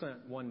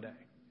 one day.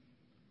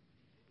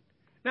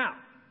 Now,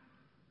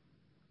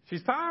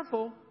 she's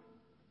powerful,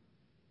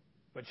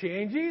 but she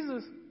ain't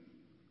Jesus.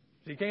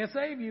 She can't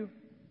save you.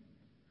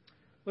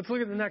 Let's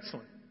look at the next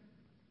one.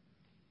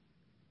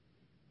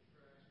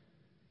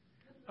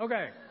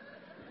 Okay.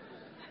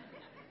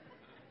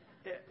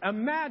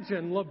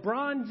 Imagine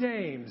LeBron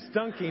James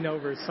dunking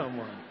over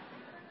someone.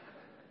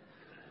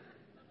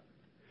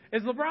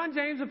 Is LeBron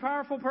James a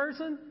powerful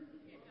person?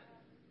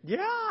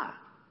 Yeah.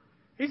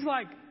 He's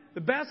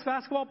the best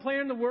basketball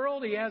player in the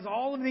world. He has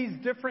all of these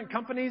different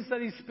companies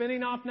that he's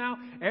spinning off now.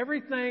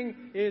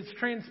 Everything is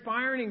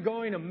transpiring and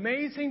going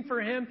amazing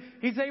for him.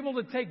 He's able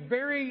to take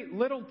very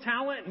little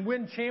talent and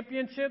win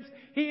championships.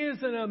 He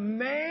is an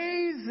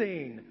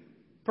amazing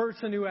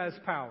person who has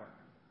power.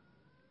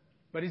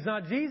 But he's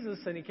not Jesus,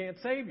 and he can't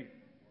save you.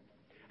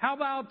 How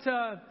about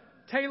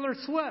Taylor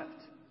Swift?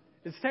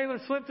 Is Taylor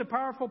Swift a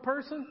powerful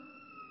person?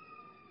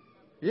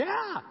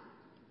 Yeah.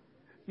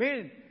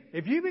 Man,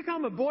 if you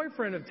become a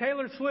boyfriend of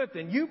Taylor Swift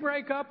and you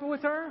break up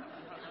with her,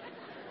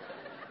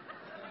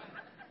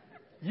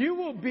 you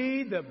will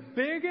be the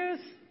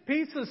biggest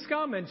piece of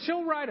scum, and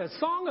she'll write a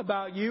song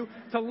about you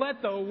to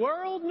let the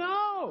world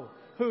know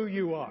who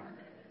you are.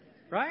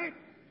 Right?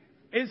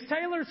 Is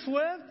Taylor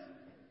Swift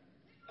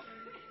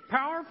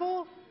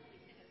powerful?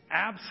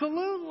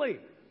 Absolutely.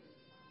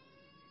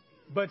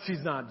 But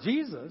she's not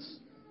Jesus.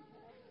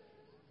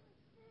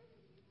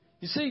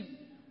 You see,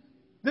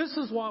 This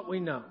is what we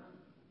know.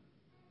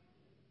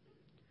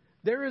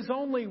 There is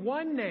only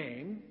one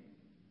name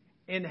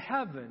in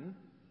heaven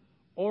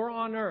or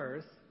on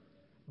earth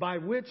by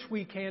which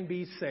we can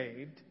be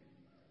saved,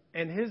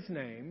 and His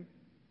name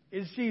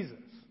is Jesus.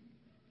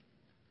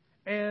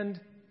 And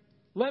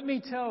let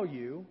me tell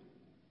you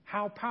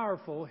how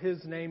powerful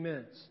His name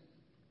is.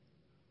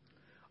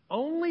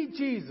 Only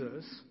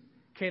Jesus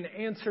can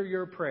answer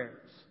your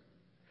prayers.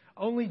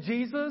 Only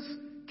Jesus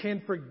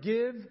can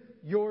forgive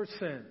your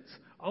sins.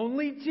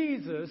 Only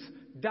Jesus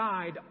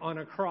died on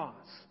a cross.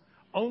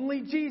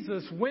 Only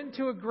Jesus went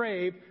to a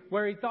grave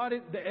where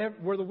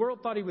where the world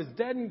thought He was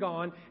dead and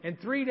gone, and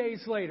 3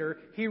 days later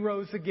He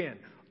rose again.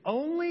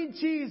 Only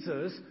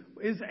Jesus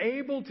is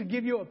able to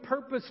give you a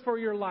purpose for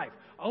your life.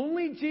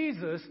 Only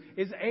Jesus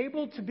is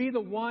able to be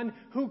the one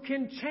who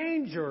can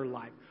change your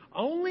life.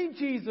 Only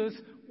Jesus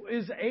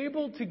is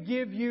able to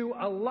give you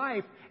a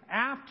life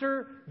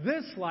after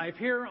this life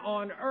here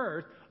on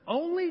earth.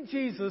 Only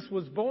Jesus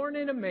was born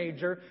in a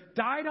manger,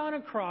 died on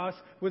a cross,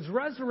 was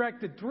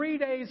resurrected 3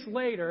 days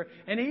later,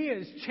 and He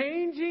is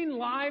changing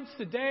lives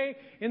today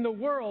in the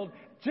world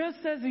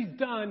just as He's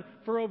done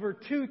for over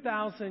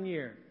 2,000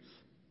 years.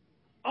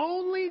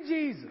 Only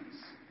Jesus.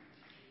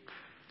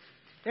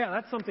 Yeah,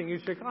 that's something you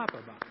should clap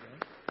about,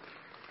 right?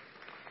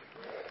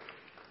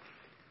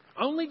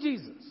 Only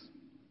Jesus.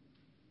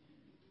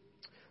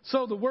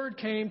 So the word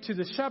came to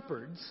the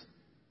shepherds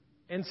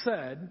and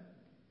said,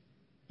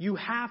 you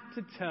have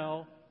to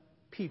tell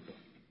people.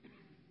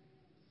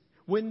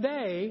 When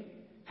they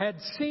had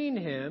seen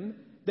Him,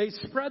 they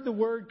spread the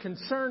word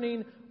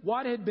concerning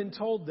what had been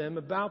told them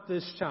about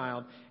this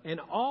child, and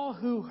all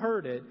who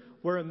heard it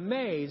were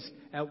amazed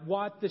at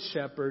what the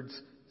shepherds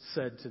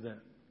said to them.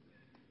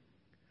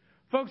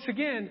 Folks,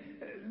 again,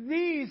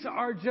 these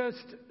are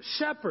just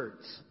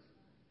shepherds.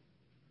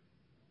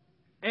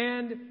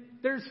 And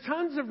there's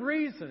tons of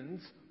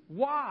reasons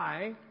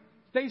why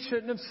they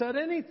shouldn't have said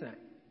anything.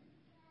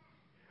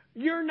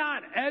 You're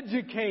not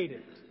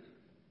educated.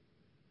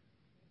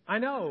 I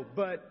know,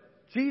 but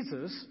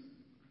Jesus,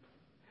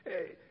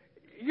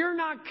 you're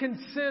not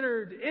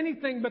considered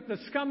anything but the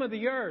scum of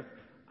the earth.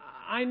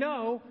 I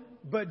know,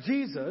 but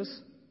Jesus,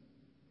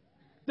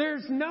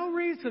 there's no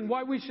reason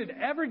why we should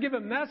ever give a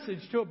message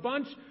to a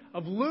bunch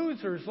of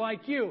losers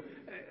like you.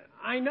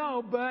 I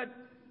know, but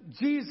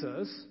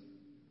Jesus.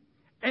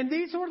 And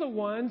these were the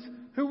ones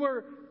who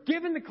were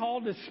given the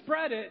call to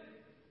spread it.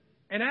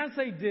 And as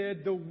they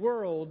did, the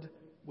world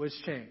was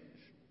changed.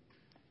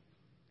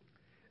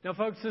 Now,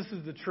 folks, this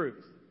is the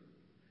truth.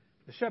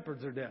 The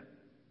shepherds are dead.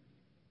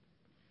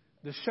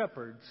 The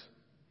shepherds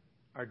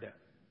are dead.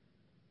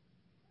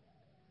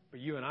 But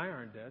you and I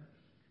aren't dead.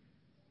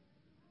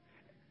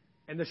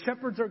 And the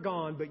shepherds are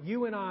gone, but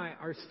you and I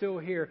are still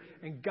here.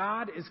 And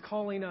God is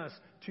calling us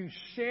to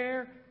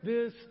share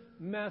this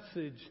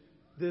message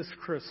this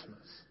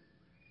Christmas.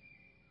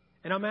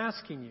 And I'm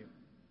asking you,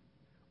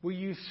 will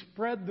you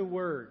spread the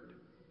word?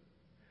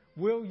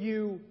 Will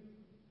you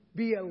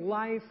be a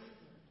life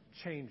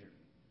changer?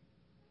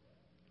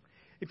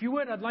 If you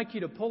would, I'd like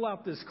you to pull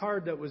out this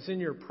card that was in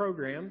your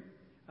program.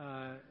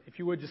 If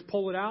you would, just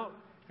pull it out.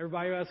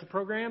 Everybody who has a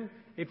program.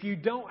 If you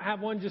don't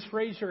have one, just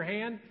raise your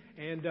hand,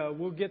 and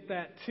we'll get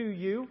that to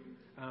you.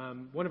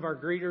 One of our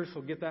greeters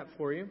will get that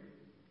for you.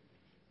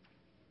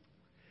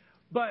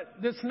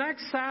 But this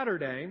next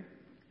Saturday,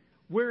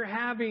 we're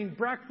having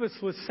breakfast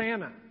with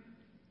Santa.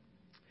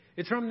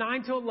 It's from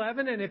 9 to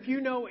 11, and if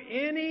you know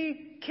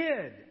any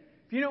kid,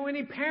 if you know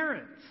any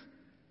parents,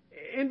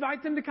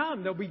 invite them to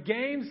come. There'll be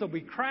games, there'll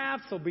be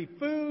crafts, there'll be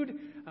food,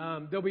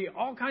 there'll be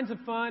all kinds of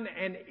fun,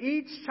 and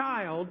each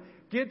child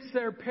gets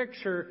their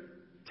picture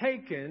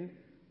taken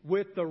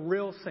with the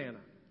real Santa.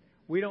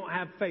 We don't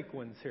have fake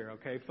ones here,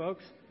 okay,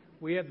 folks?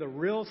 We have the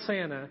real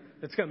Santa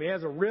that's coming. He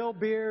has a real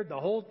beard, the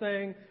whole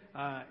thing.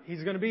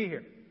 He's going to be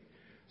here.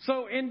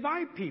 So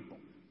invite people.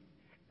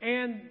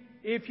 And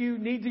if you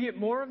need to get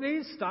more of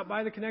these, stop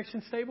by the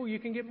Connections table. You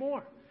can get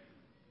more.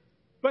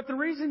 But the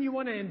reason you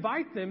want to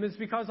invite them is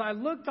because I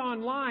looked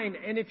online,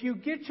 and if you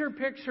get your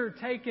picture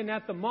taken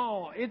at the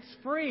mall, it's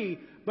free.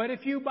 But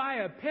if you buy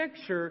a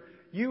picture,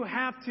 you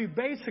have to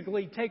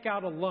basically take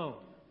out a loan.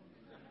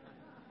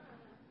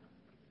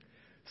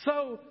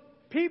 So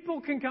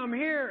people can come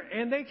here,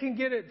 and they can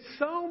get it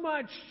so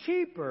much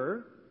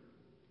cheaper.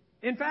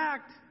 In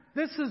fact,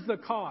 this is the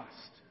cost.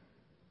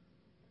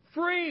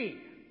 Free.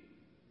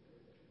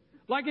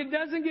 Like, it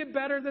doesn't get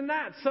better than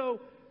that. So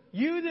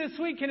you this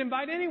week can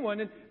invite anyone,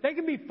 and they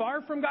can be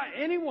far from God.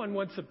 Anyone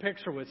wants a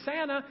picture with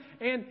Santa,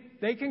 and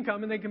they can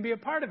come and they can be a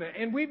part of it.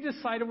 And we've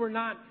decided we're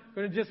not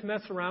going to just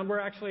mess around. We're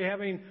actually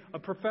having a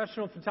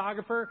professional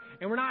photographer,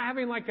 and we're not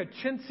having like a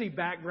chintzy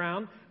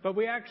background, but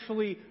we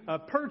actually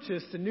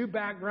purchased a new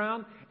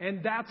background,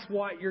 and that's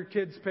what your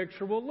kid's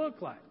picture will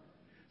look like.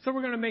 So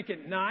we're going to make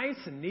it nice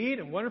and neat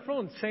and wonderful,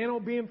 and Santa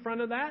will be in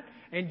front of that,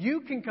 and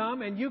you can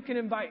come and you can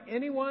invite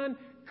anyone,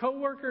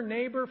 coworker,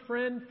 neighbor,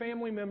 friend,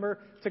 family member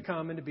to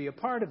come and to be a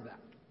part of that.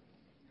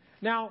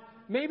 Now,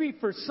 maybe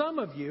for some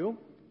of you,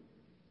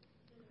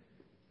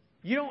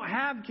 you don't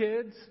have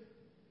kids,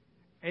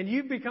 And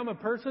you've become a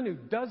person who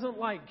doesn't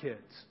like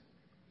kids.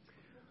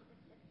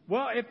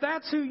 Well, if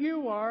that's who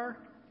you are,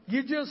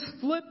 you just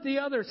flip the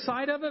other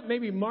side of it,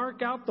 maybe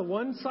mark out the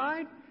one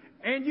side,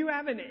 and you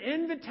have an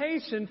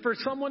invitation for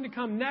someone to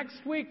come next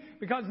week,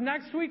 because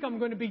next week I'm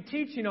going to be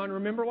teaching on,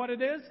 remember what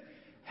it is?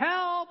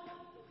 Help!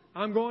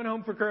 I'm going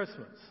home for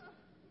Christmas.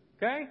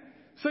 Okay?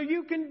 So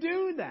you can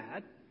do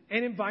that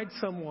and invite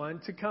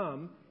someone to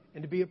come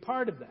and to be a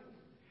part of that.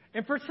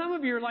 And for some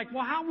of you, you're like,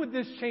 well, how would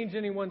this change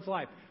anyone's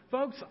life?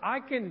 Folks, I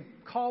can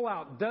call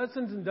out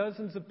dozens and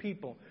dozens of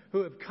people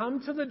who have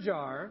come to the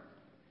jar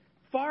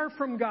far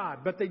from God,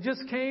 but they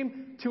just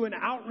came to an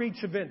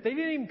outreach event. They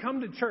didn't even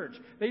come to church.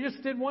 They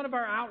just did one of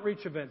our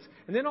outreach events.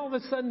 And then all of a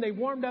sudden they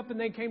warmed up and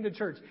they came to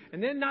church.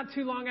 And then not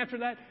too long after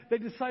that, they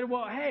decided,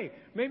 well, hey,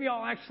 maybe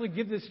I'll actually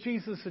give this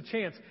Jesus a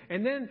chance.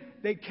 And then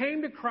they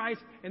came to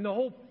Christ and the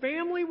whole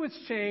family was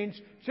changed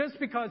just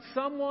because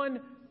someone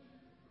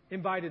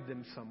invited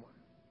them somewhere.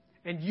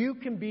 And you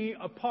can be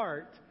a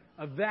part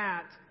of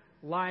that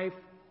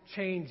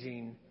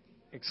life-changing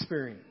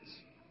experience.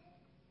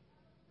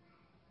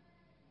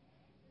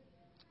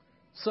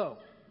 So,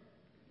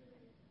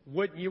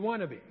 wouldn't you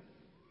want to be?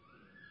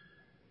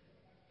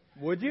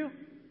 Would you?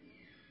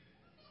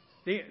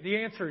 The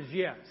answer is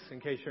yes,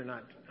 in case you're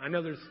not. I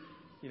know there's,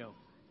 you're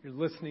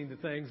listening to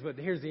things, but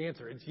here's the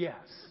answer. It's yes.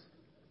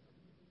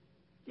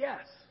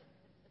 Yes.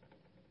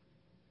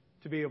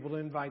 To be able to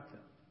invite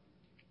them.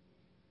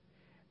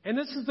 And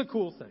this is the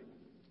cool thing.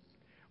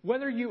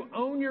 Whether you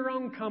own your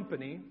own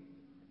company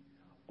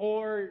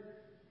or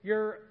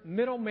you're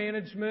middle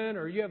management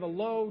or you have a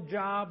low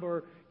job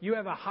or you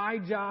have a high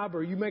job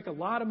or you make a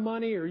lot of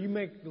money or you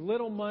make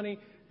little money,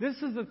 this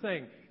is the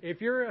thing.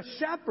 If you're a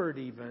shepherd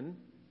even,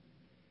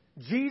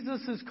 Jesus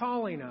is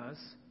calling us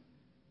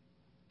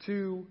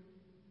to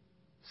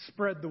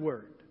spread the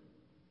word,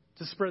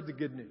 to spread the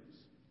good news.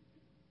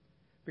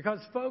 Because,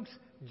 folks,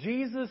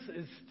 Jesus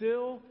is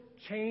still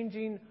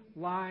changing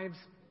lives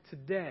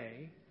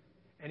today,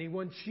 and He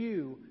wants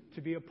you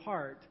to be a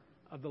part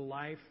of the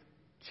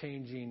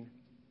life-changing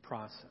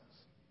process.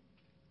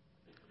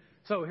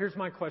 So here's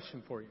my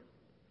question for you.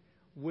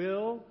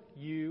 Will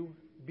you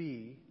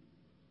be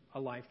a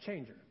life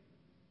changer?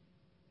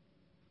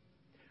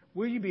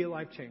 Will you be a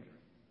life changer?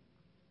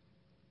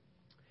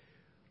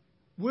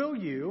 Will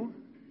you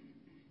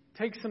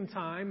take some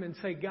time and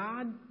say,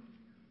 God,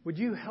 would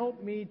you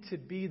help me to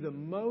be the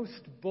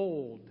most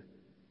bold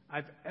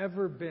I've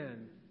ever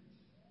been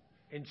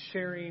in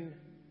sharing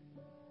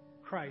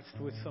Christ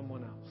with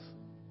someone else?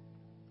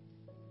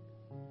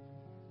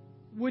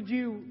 Would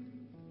you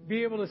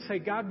be able to say,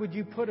 God, would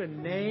you put a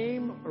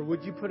name or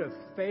would you put a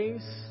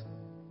face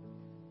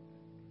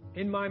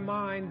in my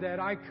mind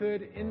that I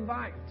could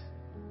invite?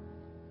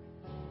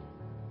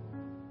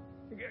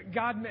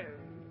 God,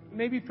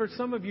 maybe for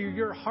some of you,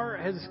 your heart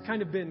has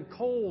kind of been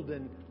cold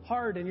and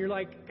hard, and you're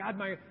like, God,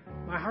 my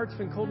heart's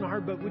been cold and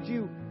hard, but would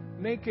you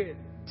make it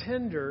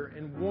tender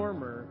and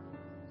warmer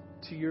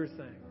to your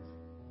things?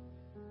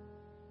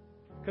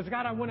 Because,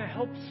 God, I want to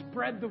help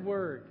spread the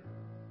word.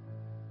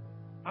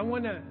 I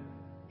want to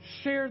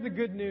share the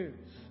good news.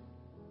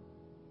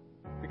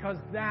 Because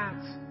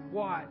that's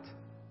what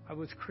I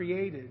was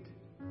created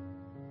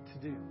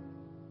to do.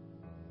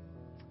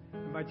 I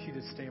invite you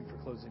to stand for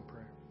closing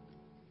prayer.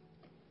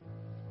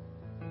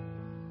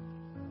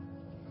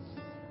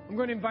 I'm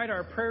going to invite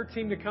our prayer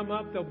team to come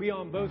up. They'll be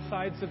on both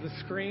sides of the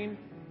screen.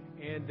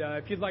 And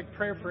if you'd like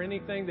prayer for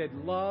anything, they'd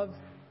love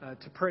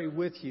to pray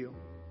with you.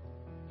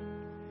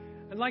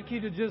 I'd like you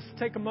to just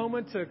take a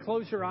moment to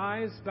close your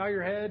eyes, bow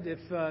your head. If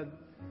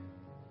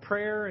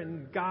prayer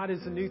and God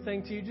is a new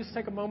thing to you, just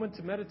take a moment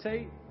to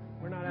meditate.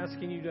 We're not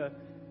asking you to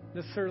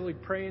necessarily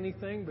pray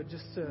anything, but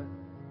just to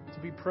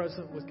be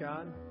present with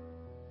God,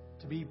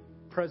 to be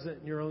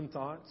present in your own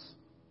thoughts.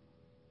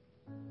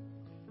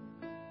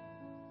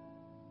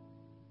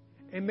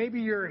 And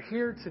maybe you're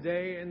here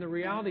today, and the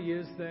reality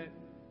is that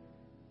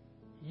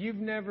you've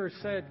never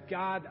said,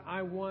 God,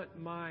 I want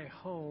my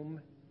home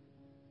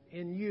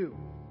in you.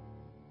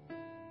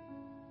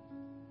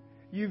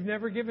 You've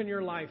never given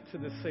your life to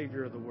the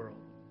Savior of the world.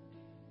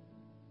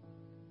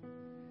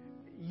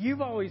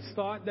 You've always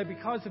thought that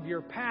because of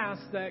your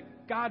past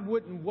that God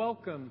wouldn't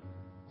welcome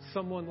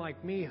someone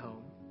like me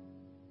home.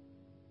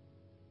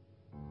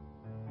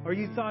 Or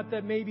you thought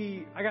that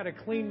maybe I got to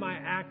clean my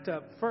act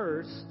up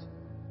first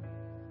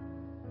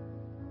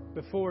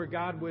before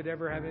God would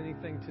ever have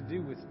anything to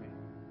do with me.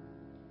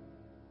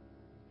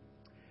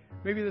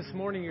 Maybe this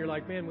morning you're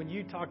like, man, when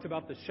you talked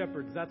about the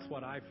shepherds, that's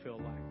what I feel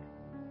like.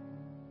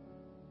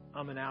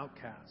 I'm an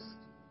outcast.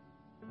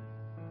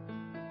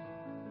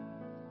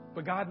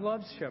 But God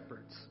loves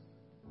shepherds.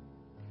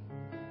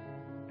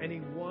 And He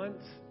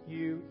wants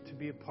you to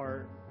be a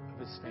part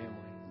of His family.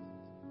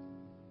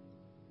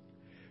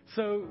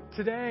 So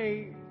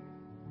today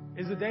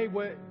is a day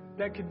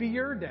that could be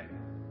your day.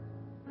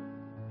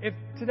 If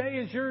today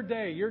is your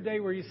day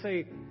where you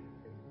say,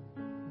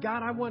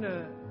 God, I want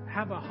to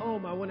have a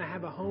home. I want to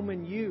have a home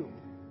in you.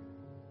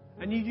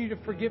 I need you to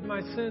forgive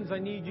my sins. I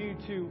need you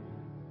to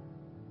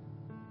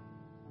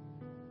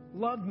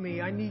love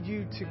me. I need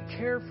you to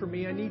care for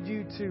me. I need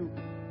you to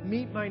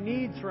meet my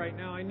needs right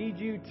now. I need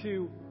you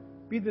to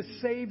be the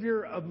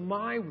Savior of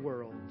my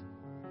world.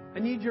 I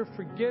need your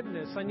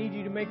forgiveness. I need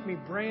you to make me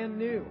brand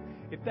new.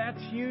 If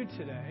that's you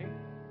today,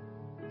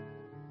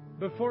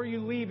 before you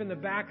leave in the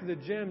back of the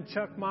gym,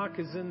 Chuck Mock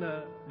is in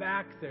the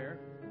back there.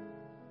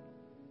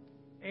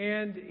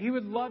 And he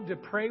would love to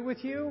pray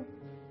with you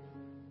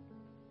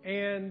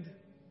and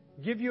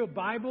give you a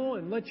Bible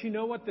and let you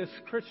know what this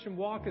Christian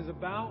walk is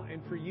about,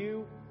 and for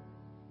you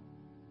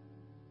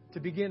to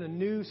begin a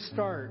new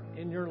start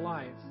in your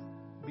life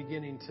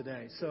beginning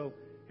today. So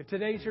if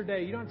today's your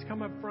day, you don't have to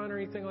come up front or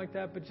anything like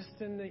that, but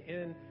just in the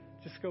end,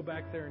 just go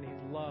back there, and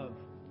he'd love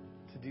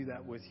to do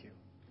that with you.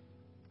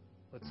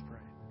 Let's pray.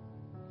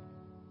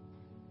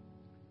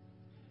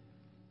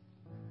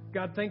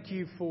 God, thank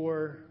you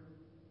for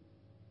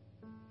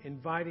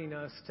inviting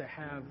us to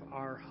have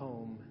our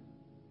home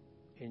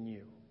in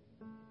you.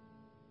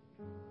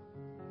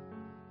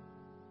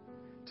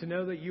 To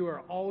know that you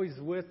are always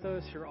with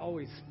us, you're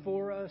always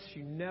for us,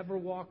 you never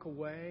walk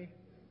away,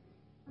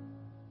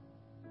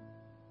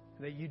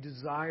 and that you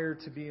desire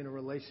to be in a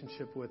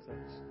relationship with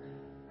us.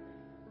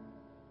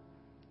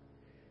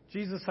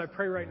 Jesus, I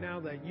pray right now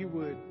that you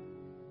would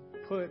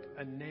put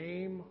a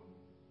name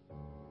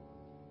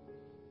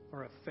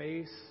or a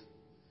face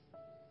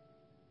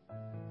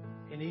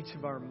in each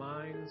of our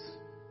minds.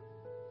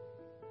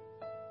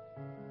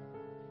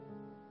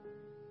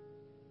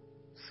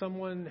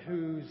 Someone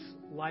whose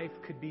life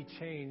could be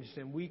changed,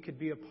 and we could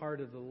be a part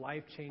of the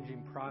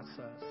life-changing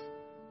process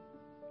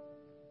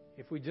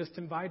if we just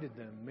invited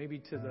them, maybe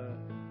to the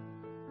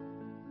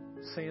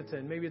Santa,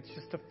 and maybe it's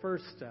just a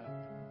first step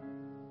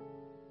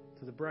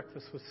to the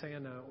breakfast with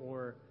Santa,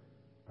 or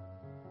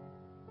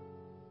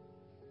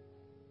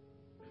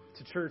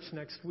to church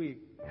next week.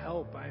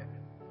 Help,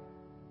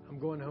 I'm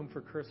going home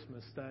for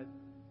Christmas. That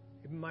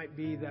it might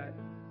be that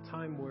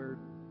time where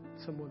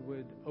someone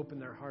would open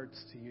their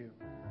hearts to you.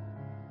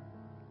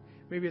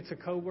 Maybe it's a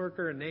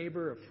coworker, a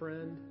neighbor, a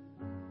friend.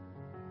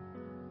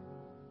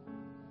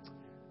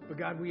 But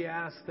God, we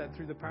ask that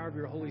through the power of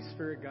your Holy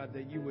Spirit, God,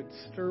 that you would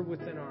stir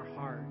within our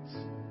hearts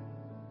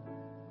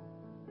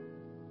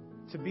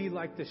to be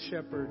like the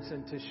shepherds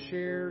and to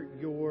share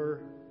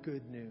your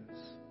good news.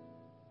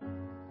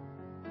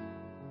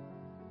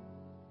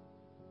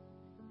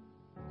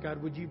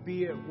 God, would you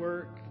be at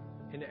work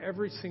in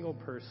every single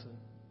person?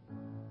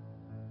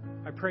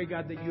 I pray,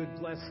 God, that you would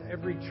bless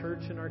every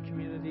church in our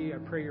community. I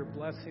pray your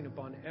blessing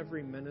upon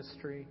every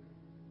ministry.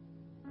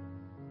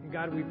 And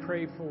God, we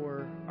pray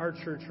for our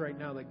church right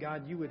now that,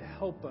 God, you would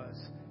help us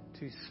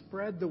to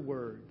spread the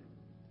word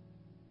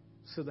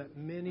so that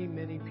many,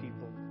 many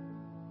people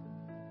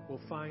will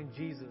find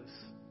Jesus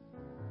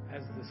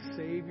as the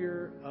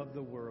Savior of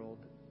the world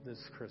this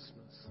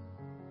Christmas.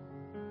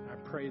 I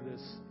pray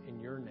this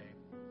in your name.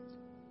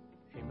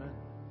 Amen.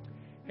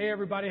 Hey,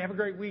 everybody, have a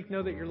great week.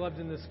 Know that you're loved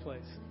in this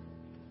place.